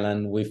in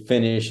Thailand. We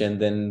finish, and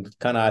then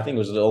kind of, I think it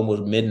was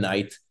almost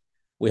midnight,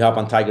 we hop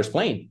on Tiger's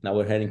plane. Now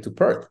we're heading to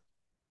Perth.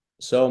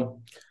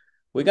 So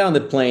we got on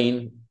the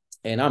plane,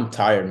 and I'm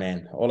tired,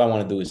 man. All I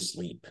want to do is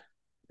sleep.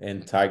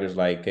 And Tiger's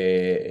like,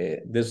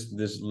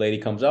 this lady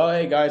comes out,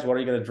 hey guys, what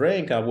are you gonna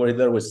drink? I were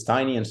there with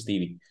Steiny and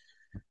Stevie.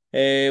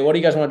 What do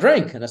you guys want to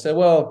drink? And I said,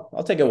 well,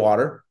 I'll take a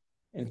water.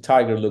 And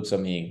Tiger looks at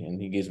me, and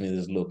he gives me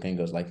this look and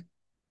goes like,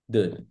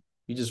 dude,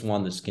 you just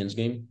won the skins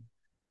game.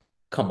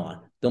 Come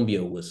on, don't be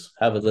a wuss.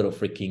 Have a little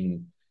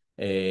freaking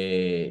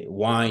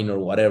wine or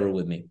whatever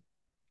with me.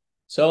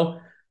 So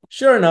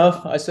sure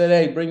enough, I said,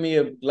 hey, bring me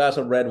a glass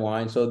of red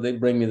wine. So they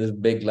bring me this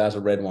big glass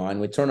of red wine.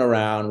 We turn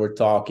around, we're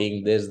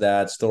talking, this,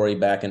 that, story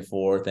back and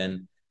forth.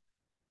 And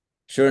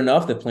sure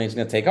enough, the plane's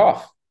going to take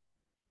off.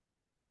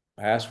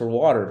 I asked for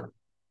water,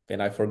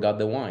 and I forgot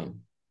the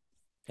wine.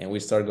 And we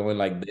start going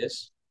like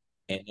this.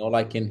 And all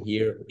I can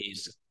hear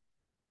is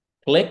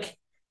click.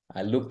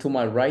 I look to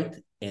my right,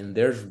 and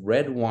there's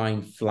red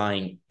wine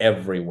flying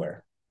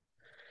everywhere.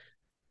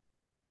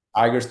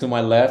 Tiger's to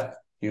my left.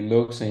 He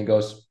looks and he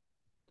goes,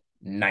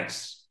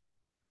 nice.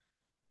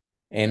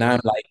 And I'm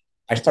like,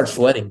 I start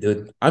sweating,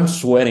 dude. I'm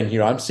sweating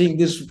here. I'm seeing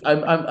this.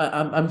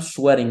 I'm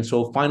sweating.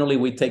 So finally,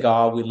 we take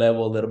off. We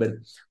level a little bit.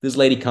 This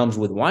lady comes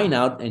with wine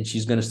out, and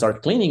she's gonna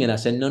start cleaning. And I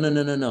said,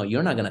 no.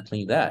 You're not gonna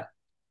clean that.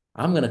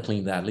 I'm gonna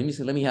clean that.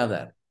 Let me have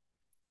that.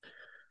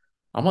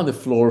 I'm on the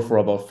floor for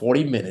about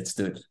 40 minutes,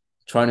 dude,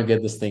 trying to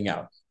get this thing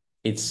out.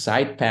 It's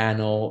side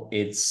panel.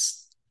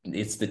 It's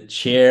the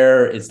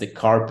chair. It's the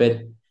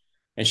carpet.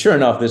 And sure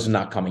enough, this is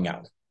not coming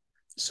out.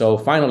 So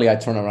finally, I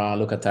turn around,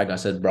 look at Tiger. I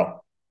said,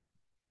 bro,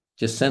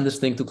 just send this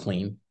thing to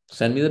clean.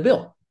 Send me the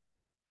bill.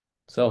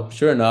 So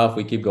sure enough,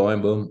 we keep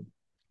going. Boom.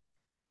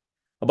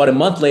 About a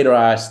month later,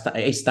 I asked,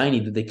 hey,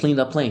 Steiny, did they clean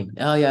that plane?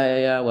 Oh,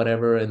 yeah,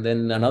 whatever. And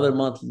then another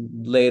month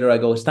later, I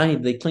go, Steiny,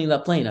 did they clean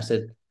that plane? I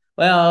said,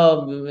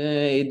 well,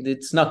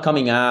 it's not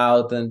coming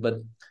out.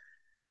 But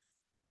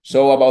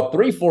So about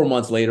 3-4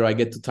 months later, I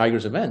get to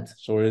Tiger's event.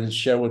 So we're in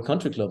Sherwood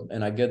Country Club,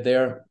 and I get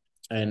there,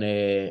 and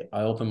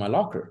I open my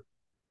locker,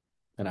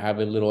 and I have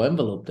a little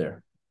envelope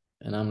there,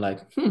 and I'm like,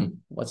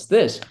 what's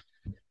this?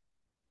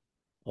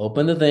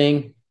 Open the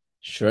thing.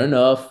 Sure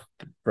enough,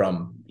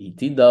 from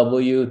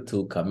ETW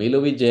to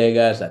Camilo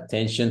Villegas,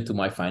 attention to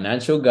my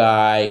financial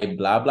guy,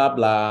 blah blah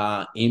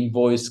blah,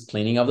 invoice,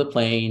 cleaning of the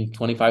plane,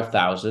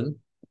 25,000,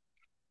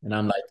 and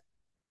I'm like,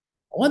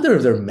 I wonder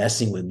if they're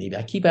messing with me.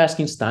 I keep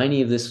asking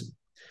Steiny if this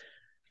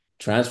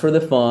transfer the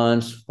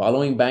funds,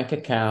 following bank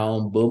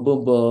account, boom,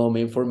 boom, boom,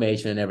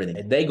 information and everything.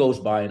 A day goes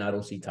by and I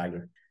don't see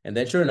Tiger. And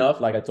then sure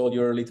enough, like I told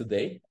you earlier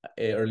today,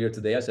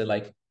 I said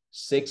like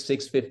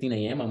 6:15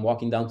 a.m. I'm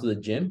walking down to the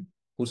gym.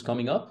 Who's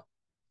coming up?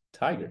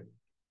 Tiger.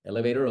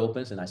 Elevator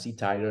opens and I see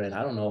Tiger, and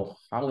I don't know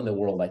how in the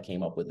world I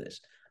came up with this.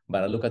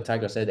 But I look at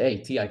Tiger, I said, hey,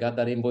 T, I got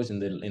that invoice in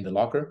the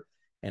locker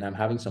and I'm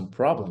having some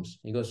problems.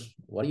 He goes,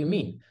 what do you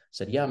mean? I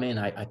said, yeah, man,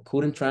 I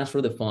couldn't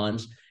transfer the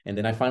funds. And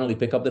then I finally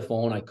pick up the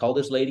phone. I call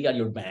this lady at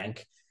your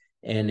bank,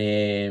 and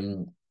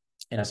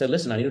I said,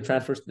 listen, I need to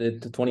transfer the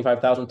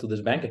 25,000 to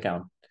this bank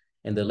account.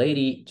 And the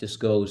lady just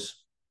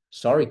goes,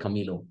 sorry,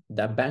 Camilo,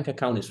 that bank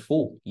account is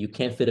full. You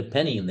can't fit a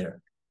penny in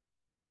there.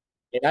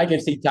 And I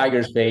can see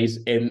Tiger's face.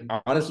 And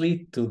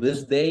honestly, to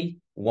this day,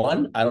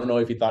 one, I don't know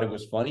if he thought it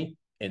was funny.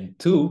 And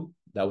two,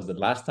 that was the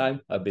last time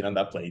I've been on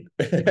that plane.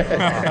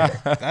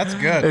 That's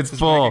good. It's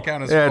full.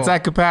 It's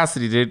at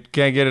capacity, dude.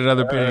 Can't get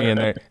another penny in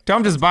there. Tell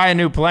him just buy a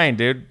new plane,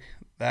 dude.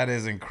 That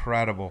is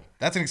incredible.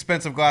 That's an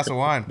expensive glass of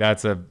wine.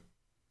 That's a.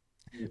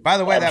 By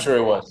the way, I'm sure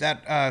it was.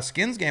 That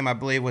Skins game, I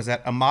believe, was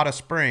at Amata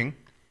Spring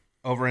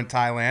over in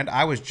Thailand.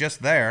 I was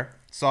just there.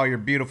 Saw your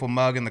beautiful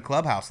mug in the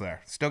clubhouse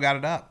there. Still got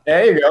it up.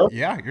 There you go.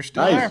 Yeah, you're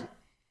still Nice. there.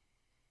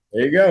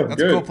 There you go.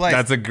 That's Good. a cool place.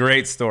 That's a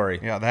great story.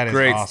 Yeah, that is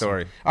great awesome.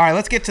 story. All right,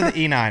 let's get to the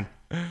E9.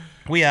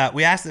 We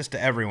asked this to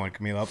everyone,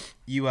 Camilo.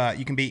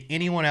 You can be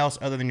anyone else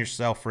other than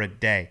yourself for a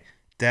day,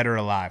 dead or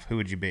alive. Who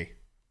would you be?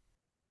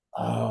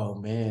 Oh,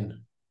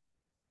 man.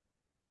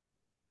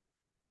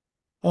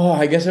 Oh,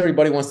 I guess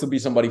everybody wants to be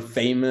somebody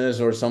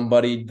famous or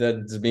somebody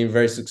that's been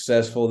very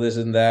successful, this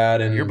and that.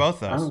 And You're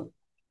both those.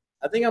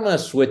 I think I'm gonna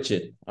switch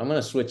it. I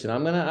want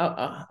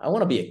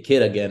to be a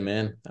kid again,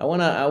 man. I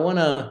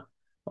wanna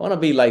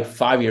be like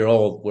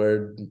 5-year-old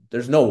where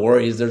there's no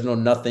worries, there's no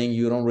nothing.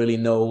 You don't really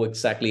know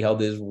exactly how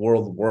this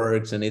world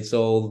works, and it's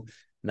all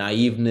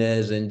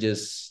naiveness and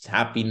just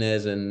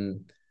happiness,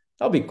 and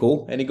that'll be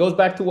cool. And it goes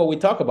back to what we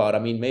talk about. I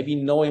mean, maybe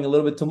knowing a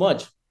little bit too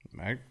much.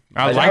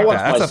 I like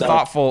that. That's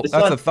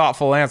a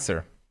thoughtful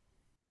answer.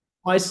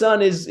 My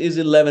son is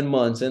 11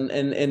 months,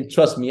 and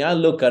trust me, I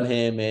look at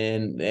him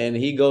and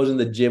he goes in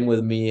the gym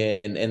with me,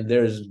 and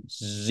there's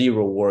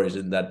zero worries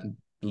in that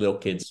little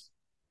kid's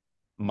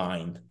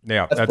mind.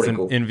 Yeah, that's an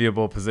cool,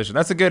 enviable position.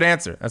 That's a good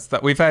answer.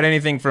 We've had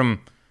anything from,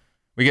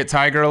 we get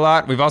Tiger a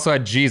lot. We've also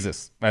had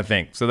Jesus, I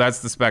think. So that's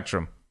the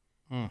spectrum.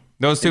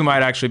 Those two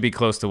might actually be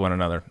close to one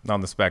another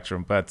on the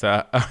spectrum. But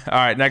all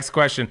right, next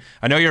question.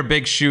 I know you're a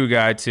big shoe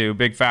guy too,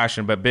 big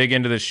fashion, but big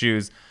into the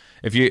shoes.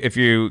 If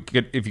you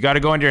got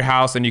to go into your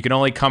house and you can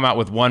only come out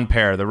with one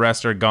pair, the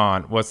rest are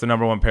gone. What's the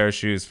number one pair of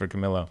shoes for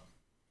Camilo?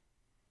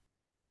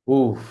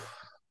 Ooh,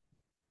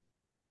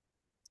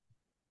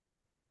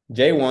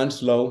 J1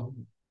 slow,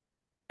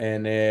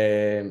 and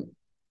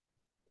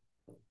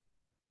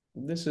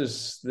this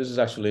is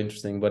actually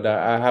interesting. But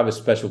I have a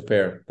special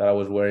pair that I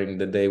was wearing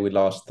the day we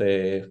lost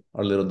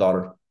our little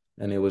daughter,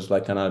 and it was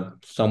like kind of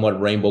somewhat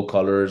rainbow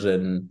colors,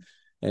 and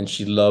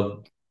she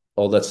loved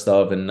all that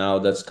stuff, and now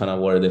that's kind of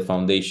where the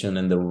foundation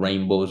and the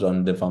rainbows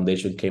on the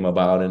foundation came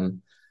about,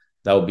 and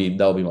that'll be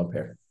my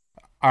pair.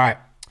 All right,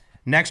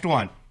 next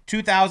one.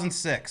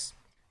 2006,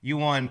 you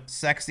won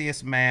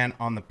Sexiest Man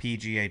on the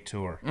PGA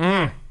Tour.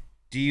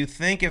 Do you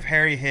think if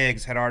Harry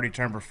Higgs had already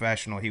turned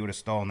professional, he would have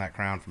stolen that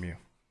crown from you?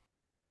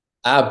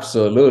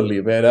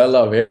 Absolutely, man. I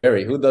love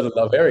Harry. Who doesn't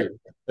love Harry?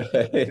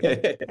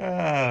 If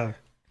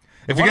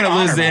you're going to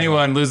lose to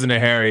anyone, losing to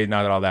Harry,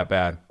 not all that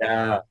bad.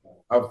 Yeah.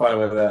 I'm fine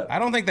with that. I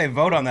don't think they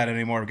vote on that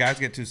anymore. Guys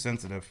get too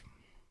sensitive.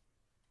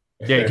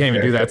 Yeah, you can't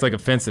even do that. It's like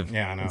offensive.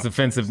 Yeah, I know. It's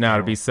offensive now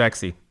to be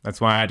sexy.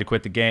 That's why I had to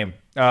quit the game.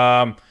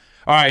 All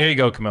right, here you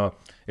go, Camilo.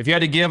 If you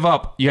had to give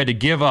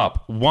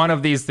up one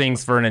of these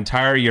things for an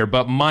entire year,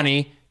 but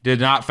money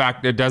does not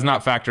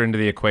factor into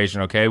the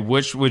equation, okay?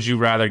 Which would you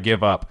rather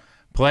give up?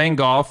 Playing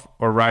golf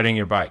or riding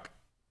your bike?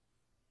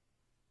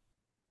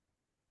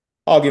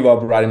 I'll give up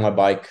riding my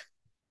bike.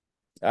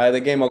 The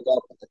game of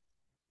golf.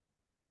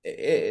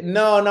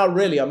 No, not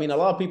really. I mean, a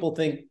lot of people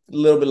think a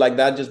little bit like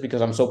that just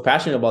because I'm so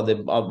passionate about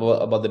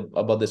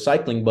the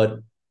cycling. But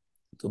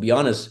to be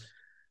honest,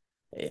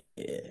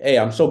 hey,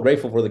 I'm so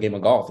grateful for the game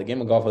of golf. The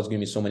game of golf has given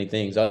me so many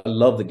things. I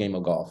love the game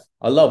of golf.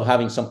 I love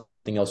having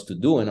something else to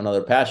do and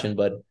another passion.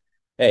 But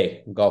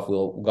hey, golf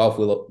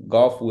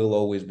will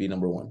always be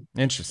number one.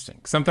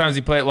 Interesting. Sometimes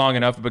you play it long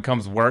enough, it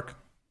becomes work.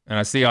 And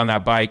I see on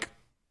that bike,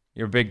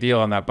 you're a big deal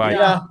on that bike.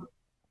 Yeah.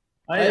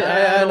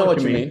 I know what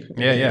you mean.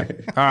 Yeah.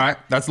 All right.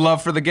 That's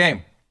love for the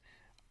game.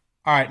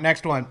 All right,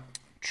 next one.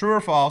 True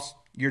or false,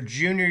 your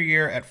junior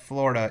year at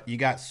Florida, you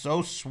got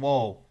so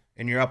swole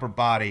in your upper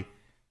body,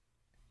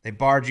 they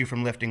barred you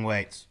from lifting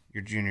weights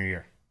your junior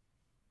year.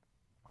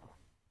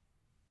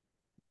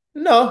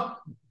 No,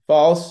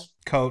 false.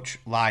 Coach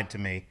lied to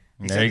me.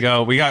 There you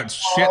go. We got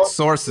shit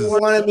sources. He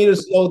wanted me to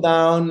slow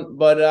down,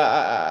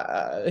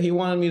 but he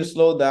wanted me to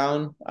slow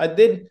down. I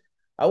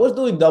was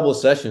doing double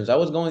sessions. I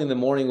was going in the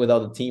morning without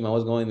the team. I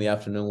was going in the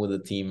afternoon with the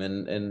team,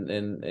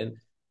 and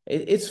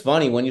it's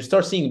funny when you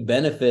start seeing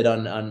benefit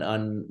on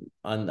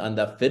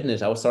that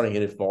fitness. I was starting to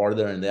hit it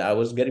farther, and I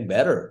was getting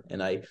better.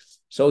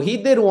 So he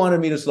did wanted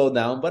me to slow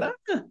down, but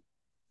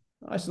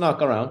I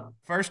snuck around.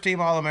 First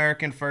team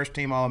All-American,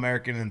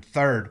 and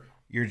third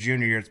your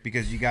junior year. It's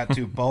because you got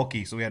too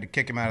bulky, so we had to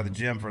kick him out of the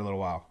gym for a little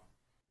while.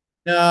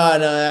 No.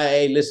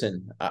 Hey,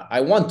 listen,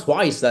 I won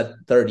twice that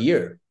third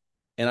year,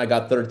 and I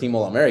got third team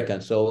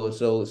All-American.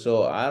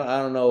 So I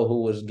don't know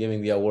who was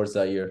giving the awards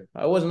that year.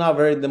 I was not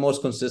the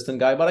most consistent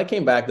guy, but I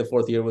came back the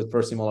fourth year with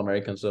first team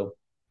All-American. So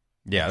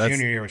yeah, that's,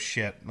 junior year was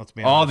shit. Let's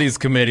be honest. all these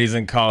committees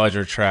in college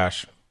are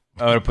trash.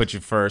 I would have put you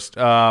first.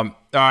 All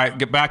right,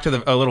 get back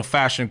to a little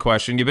fashion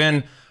question. You've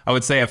been, I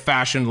would say, a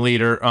fashion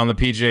leader on the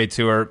PGA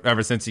Tour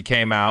ever since you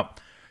came out.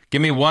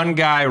 Give me one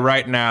guy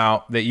right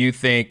now that you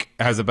think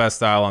has the best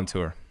style on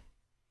tour.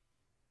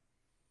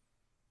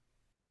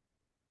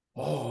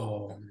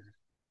 Oh,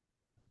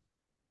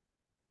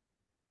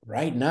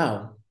 right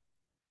now.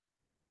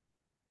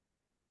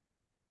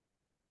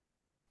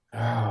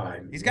 Oh,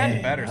 He's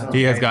gotten better since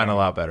He has gotten a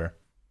lot better.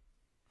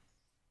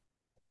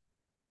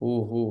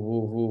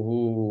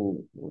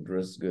 Who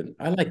dress good?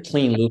 I like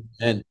clean look,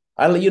 man.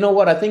 You know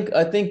what? I think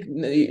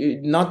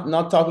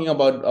not talking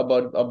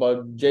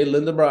about Jay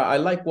Lindenberg. I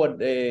like what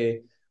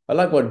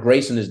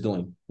Grayson is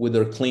doing with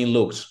their clean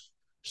looks.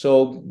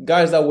 So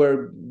guys that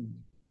wear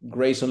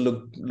Grayson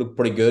look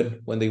pretty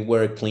good when they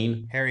wear it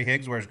clean. Harry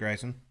Higgs wears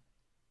Grayson.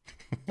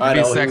 He'd be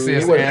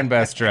sexiest and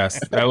best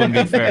dressed. That wouldn't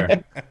be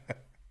fair.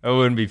 That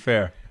wouldn't be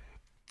fair.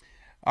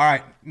 All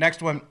right,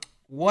 next one.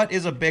 What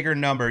is a bigger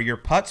number, your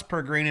putts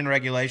per green in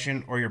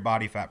regulation or your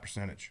body fat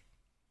percentage?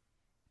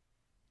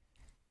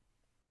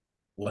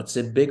 What's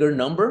a bigger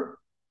number?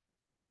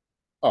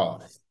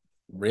 Oh,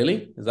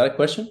 really? Is that a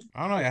question?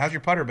 I don't know. How's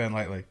your putter been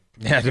lately?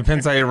 Yeah, it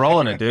depends how you're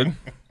rolling it, dude.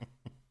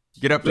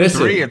 Get up to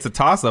Listen. 3, it's a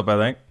toss-up, I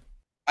think.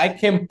 I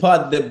can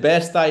putt the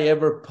best I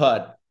ever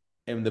putt,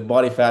 and the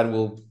body fat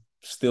will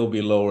still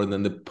be lower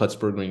than the putts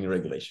per green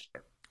regulation.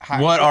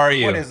 What are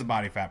you? What is the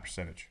body fat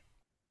percentage?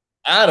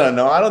 I don't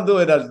know. I don't do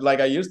it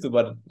like I used to,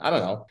 but I don't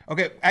know.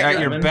 Okay,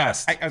 At your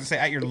best. I was say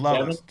at your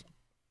lowest.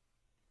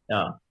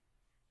 Yeah.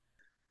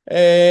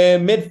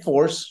 Mid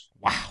force.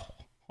 Wow.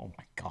 Oh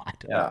my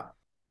god. Yeah.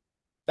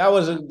 That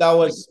wasn't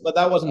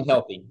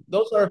healthy.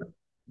 That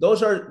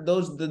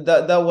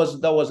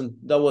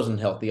wasn't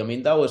healthy. I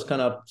mean, that was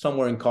kind of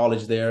somewhere in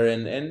college there,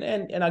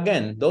 and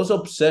again, those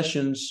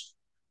obsessions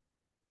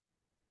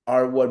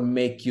are what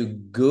make you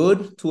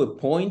good to a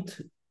point.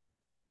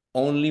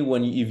 Only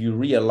if you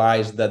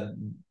realize that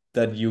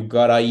you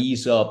gotta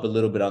ease up a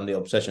little bit on the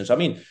obsessions. I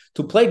mean,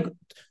 to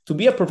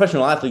be a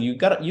professional athlete, you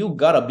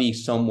gotta be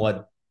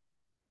somewhat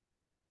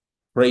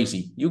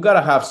crazy. You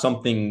gotta have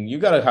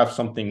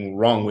something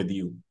wrong with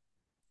you.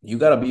 You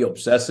gotta be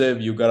obsessive.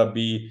 You gotta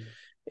be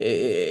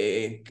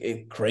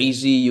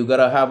crazy. You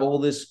gotta have all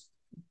these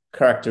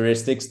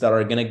characteristics that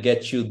are gonna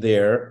get you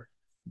there,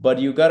 but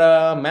you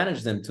gotta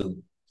manage them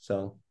too.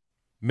 So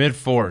Mid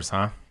 4s,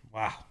 huh?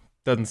 Wow.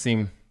 Doesn't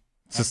seem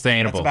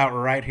sustainable. That's about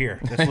right here.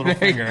 This little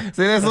finger.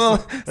 See this little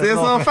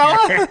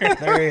fella?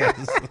 There he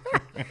is.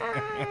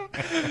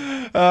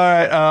 All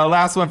right,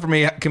 last one for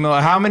me,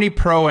 Camilo. How many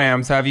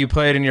pro-ams have you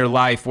played in your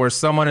life where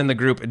someone in the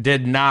group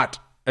did not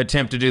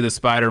attempt to do the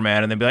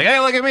Spider-Man and then be like, hey,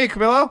 look at me,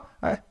 Camilo?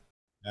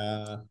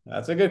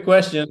 That's a good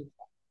question.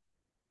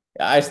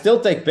 I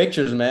still take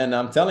pictures, man.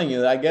 I'm telling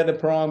you, I get a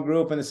pro-am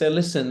group and they say,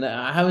 listen,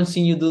 I haven't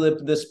seen you do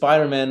the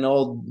Spider-Man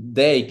all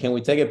day. Can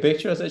we take a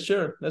picture? I said,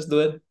 sure, let's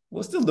do it.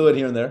 We'll still do it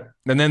here and there.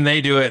 And then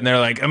they do it, and they're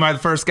like, am I the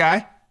first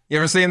guy? You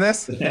ever seen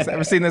this?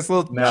 Ever seen this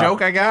little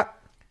joke I got?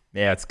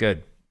 Yeah, it's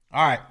good.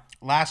 All right,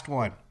 last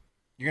one.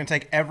 You're going to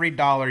take every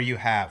dollar you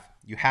have.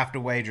 You have to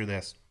wager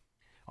this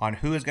on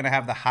who is going to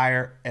have the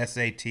higher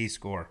SAT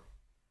score.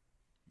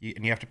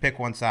 And you have to pick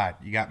one side.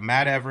 You got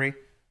Matt Every or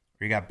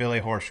you got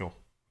Billy Horschel.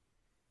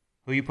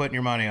 Who you putting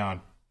your money on?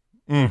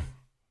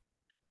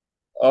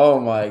 Oh,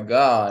 my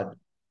God.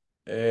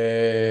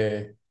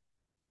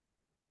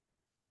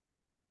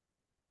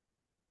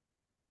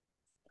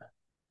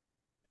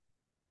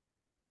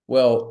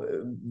 Well,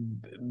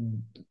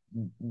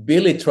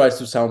 Billy tries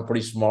to sound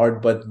pretty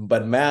smart,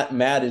 but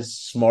Matt is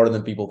smarter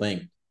than people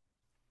think.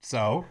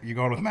 So you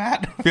going with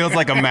Matt? Feels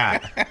like a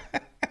Matt.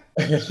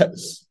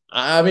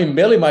 I mean,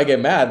 Billy might get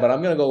mad, but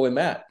I'm gonna go with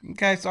Matt.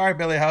 Okay, sorry,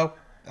 Billy Ho.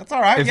 That's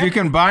all right. If you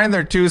combine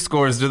their 2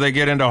 scores, do they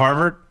get into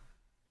Harvard?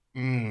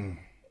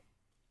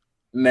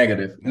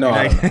 Negative. No,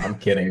 I'm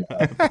kidding.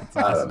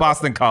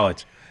 Boston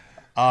College.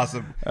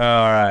 Awesome. All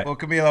right. Well,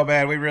 Camilo,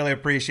 man, we really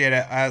appreciate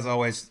it as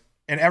always.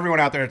 And everyone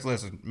out there that's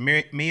listening,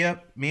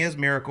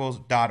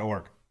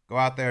 miasmiracles.org. Go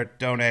out there,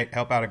 donate,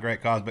 help out a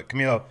great cause. But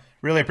Camilo,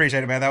 really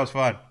appreciate it, man. That was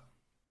fun.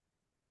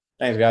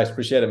 Thanks, guys.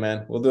 Appreciate it,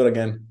 man. We'll do it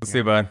again. See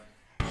you, bud.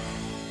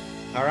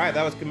 All right,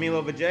 that was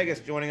Camilo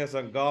Villegas joining us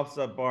on Golf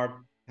Subpar.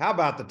 How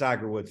about the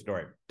Tiger Woods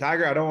story?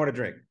 Tiger, I don't want to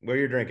drink. What are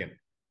you drinking?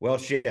 Well,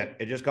 shit,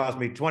 it just cost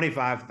me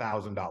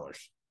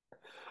 $25,000.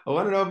 I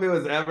want to know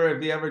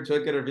if he ever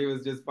took it or if he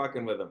was just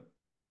fucking with him.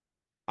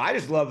 I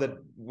just love that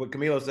what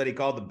Camilo said. He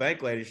called the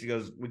bank lady. She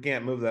goes, "We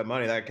can't move that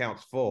money. That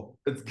account's full."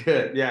 It's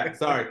good. Yeah,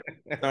 sorry.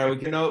 We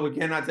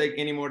cannot take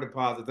any more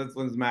deposits. This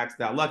one's maxed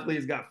out. Luckily,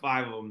 he's got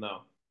 5 of them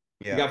though.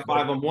 Yeah, he got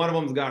 5 of them. One of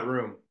them's got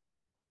room.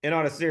 And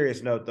on a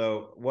serious note,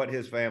 though, what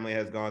his family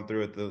has gone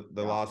through with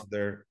the loss of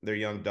their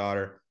young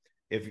daughter,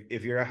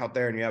 if you're out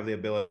there and you have the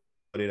ability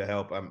to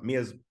help,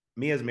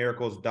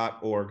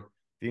 miasmiracles.org.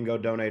 If you can go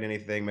donate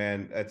anything,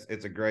 man,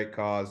 it's a great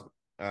cause.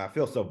 I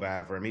feel so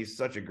bad for him. He's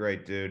such a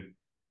great dude.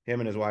 Him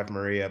and his wife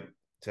Maria,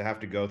 to have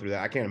to go through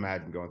that, I can't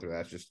imagine going through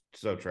that. It's just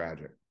so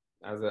tragic.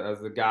 As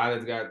a guy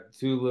that's got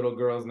 2 little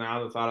girls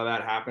now, the thought of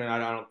that happening,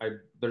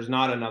 there's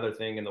not another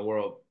thing in the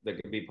world that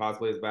could be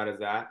possibly as bad as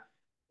that.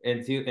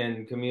 And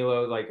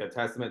Camilo, like a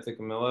testament to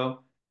Camilo,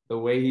 the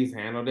way he's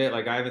handled it.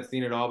 Like I haven't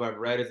seen it all, but I've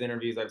read his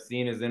interviews. I've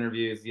seen his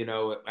interviews, you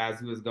know, as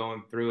he was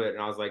going through it.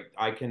 And I was like,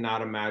 I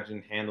cannot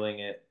imagine handling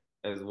it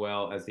as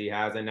well as he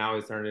has. And now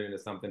he's turned it into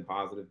something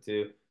positive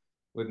too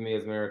with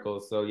Mia's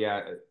Miracles. So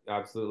yeah,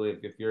 absolutely.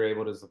 If you're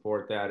able to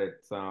support that,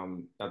 it's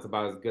that's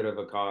about as good of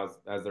a cause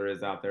as there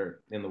is out there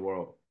in the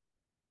world.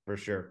 For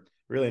sure.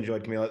 Really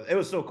enjoyed Camilo. It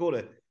was so cool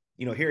to,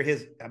 hear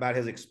about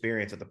his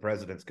experience at the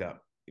President's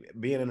Cup.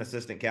 Being an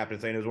assistant captain,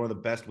 saying it was one of the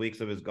best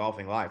weeks of his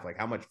golfing life. Like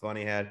how much fun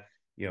he had,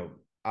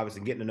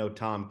 obviously getting to know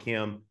Tom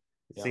Kim,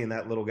 seeing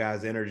that little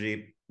guy's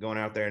energy going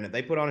out there. And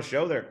they put on a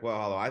show there at Quail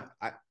Hollow.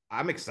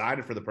 I'm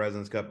excited for the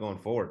President's Cup going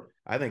forward.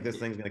 I think this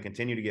thing's going to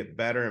continue to get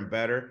better and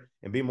better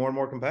and be more and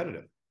more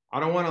competitive. I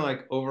don't want to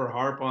like over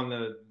harp on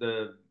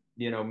the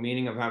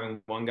meaning of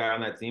having one guy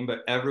on that team,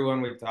 but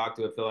everyone we've talked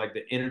to, I feel like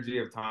the energy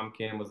of Tom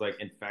Kim was like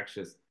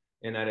infectious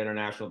in that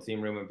international team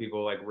room, and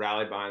people like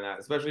rallied behind that,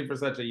 especially for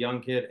such a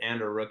young kid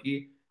and a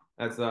rookie.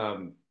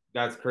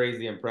 That's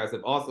crazy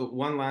impressive. Also,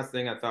 one last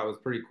thing I thought was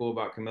pretty cool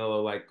about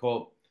Camilo, like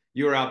Colt,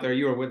 you were out there,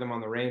 you were with him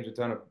on the range a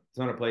ton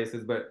of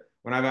places, but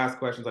when I've asked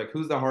questions like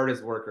who's the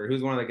hardest worker,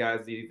 who's one of the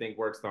guys that you think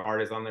works the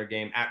hardest on their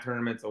game at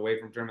tournaments, away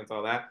from tournaments,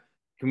 all that,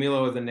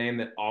 Camilo was a name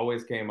that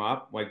always came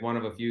up, like one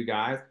of a few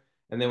guys.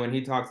 And then when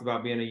he talks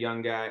about being a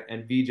young guy,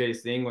 and Vijay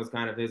Singh was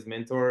kind of his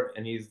mentor,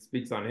 and he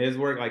speaks on his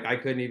work, like I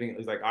couldn't even,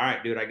 he's like, all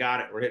right, dude, I got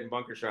it. We're hitting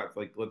bunker shots.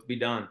 Like, let's be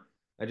done.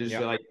 I just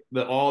feel like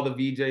all the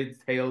VJ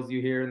tales you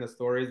hear in the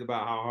stories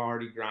about how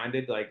hard he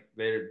grinded, like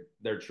they're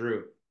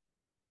true.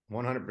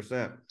 100%.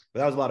 But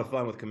that was a lot of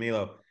fun with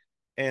Camilo.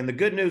 And the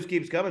good news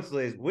keeps coming,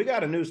 Sleaze. We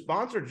got a new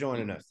sponsor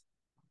joining us.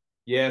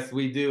 Yes,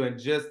 we do. And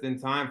just in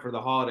time for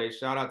the holidays,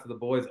 shout out to the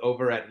boys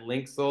over at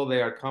Linksoul.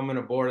 They are coming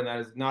aboard, and that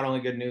is not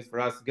only good news for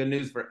us, good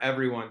news for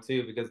everyone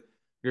too, because if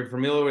you're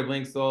familiar with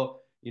Linksoul,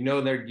 you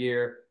know their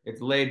gear. It's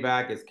laid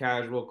back, it's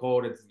casual,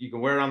 cold. You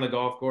can wear it on the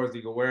golf course,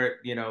 you can wear it,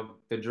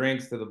 to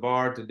drinks, to the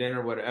bar, to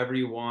dinner, whatever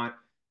you want.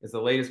 It's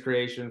the latest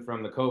creation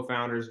from the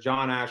co-founders,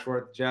 John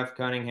Ashworth, Jeff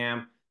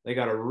Cunningham. They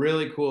got a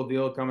really cool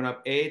deal coming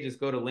up. Just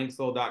go to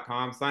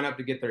linksoul.com, sign up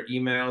to get their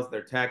emails,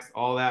 their texts,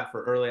 all that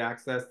for early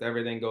access to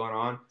everything going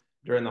on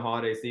during the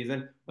holiday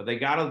season. But they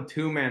got a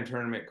 2-man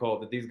tournament,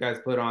 Colt, that these guys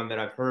put on that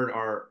I've heard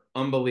are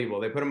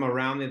unbelievable. They put them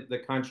around the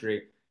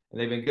country,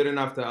 and they've been good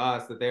enough to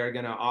us that they are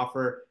going to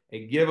offer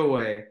a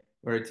giveaway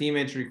or a team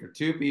entry for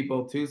 2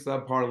 people, 2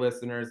 subpar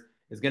listeners.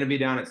 It's going to be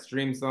down at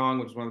Streamsong,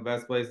 which is one of the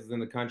best places in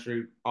the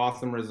country.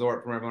 Awesome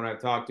resort from everyone I've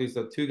talked to.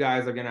 So 2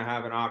 guys are going to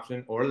have an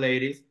option, or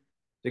ladies,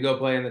 to go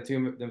play in the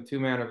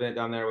 2-man event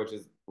down there, which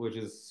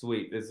is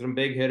sweet. There's some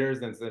big hitters,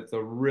 and it's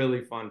a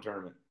really fun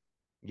tournament.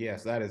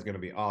 Yes, that is going to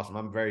be awesome.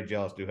 I'm very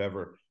jealous to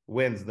whoever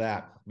wins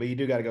that. But you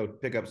do got to go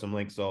pick up some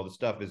Linksoul. The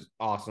stuff is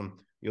awesome.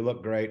 You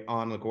look great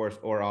on the course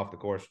or off the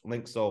course.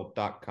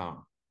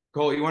 Linksoul.com.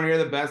 Cole, you want to hear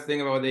the best thing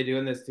about what they do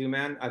in this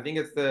 2-man? I think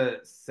it's the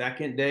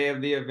second day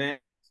of the event.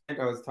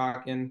 I was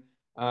talking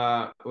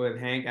with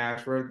Hank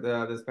Ashworth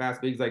this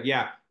past week. He's like,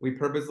 yeah, we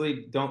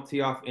purposely don't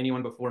tee off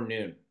anyone before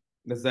noon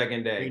the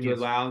second day to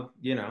allow,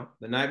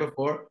 the night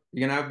before,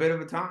 you're going to have a bit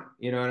of a time.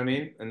 You know what I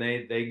mean? And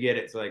they get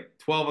it. So like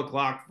 12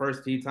 o'clock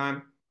first tee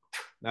time.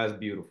 That's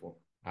beautiful.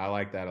 I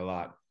like that a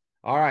lot.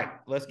 All right,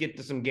 let's get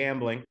to some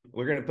gambling.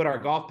 We're going to put our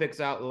golf picks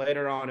out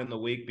later on in the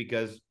week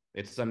because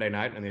it's Sunday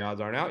night and the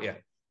odds aren't out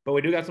yet. But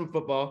we do got some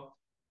football.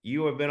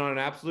 You have been on an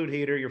absolute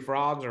heater. Your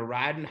Frogs are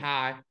riding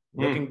high,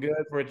 looking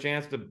good for a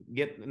chance to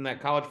get in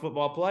that college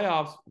football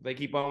playoffs. They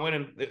keep on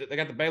winning. They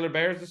got the Baylor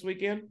Bears this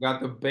weekend.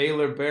 Got the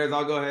Baylor Bears.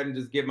 I'll go ahead and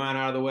just get mine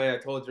out of the way. I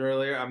told you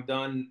earlier, I'm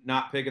done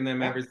not picking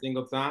them every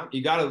single time.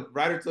 You got to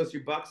ride or twist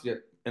your bucks yet,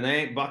 and they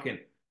ain't bucking.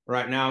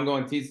 Right now, I'm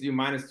going TCU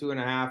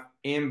 -2.5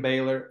 in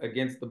Baylor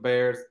against the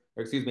Bears,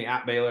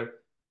 at Baylor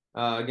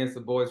against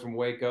the boys from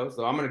Waco.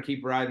 So I'm going to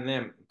keep riding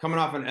them. Coming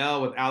off an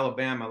L with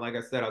Alabama, like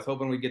I said, I was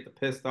hoping we'd get the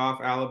pissed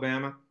off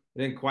Alabama.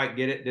 Didn't quite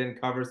get it,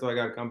 didn't cover, so I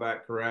got to come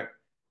back correct,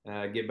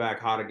 get back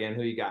hot again.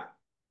 Who you got?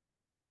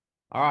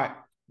 All right.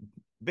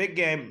 Big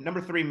game.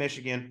 Number 3,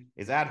 Michigan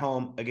is at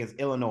home against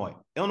Illinois.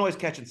 Illinois is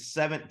catching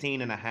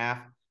 17.5.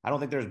 I don't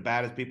think they're as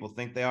bad as people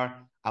think they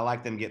are. I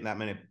like them getting that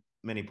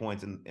many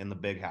points in the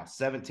big house.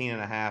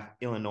 17.5,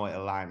 Illinois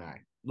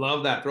Illini.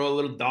 Love that. Throw a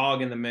little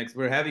dog in the mix.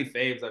 We're heavy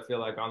faves, I feel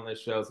like, on this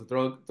show. So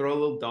throw a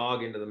little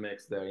dog into the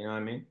mix there. You know what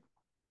I mean?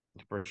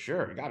 For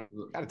sure. You got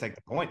to take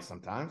the points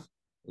sometimes.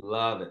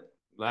 Love it.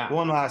 Wow.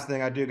 One last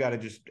thing, I do got to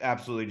just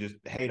absolutely just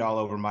hate all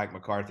over Mike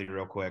McCarthy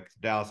real quick.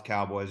 Dallas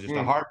Cowboys, just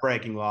a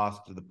heartbreaking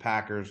loss to the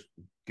Packers.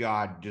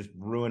 God, just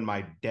ruined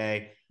my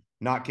day.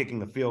 Not kicking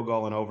the field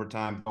goal in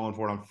overtime, going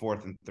for it on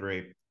 4th and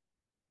 3.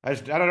 I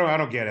don't know. I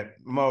don't get it.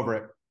 I'm over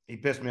it. He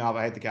pissed me off.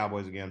 I hate the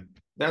Cowboys again.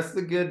 That's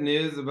the good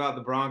news about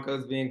the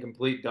Broncos being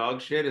complete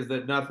dog shit, is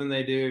that nothing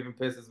they do even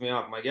pisses me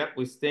off. I'm like, yep,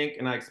 we stink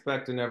and I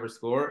expect to never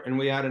score. And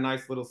we had a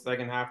nice little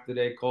second half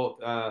today,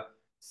 Colt.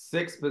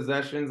 6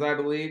 possessions, I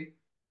believe.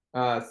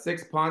 7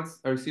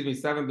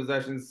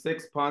 possessions,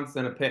 6 punts,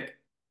 and a pick.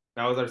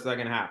 That was our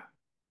second half.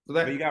 So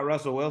But you got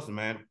Russell Wilson,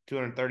 man,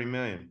 $230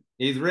 million.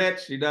 He's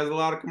rich. He does a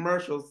lot of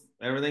commercials.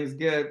 Everything's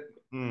good.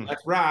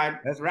 Let's ride.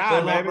 Let's ride,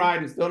 Still baby. not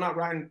riding. Still not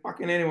riding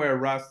fucking anywhere,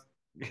 Russ.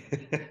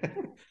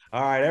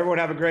 All right, everyone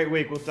have a great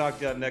week. We'll talk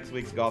to you on next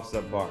week's Golf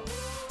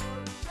Subpar.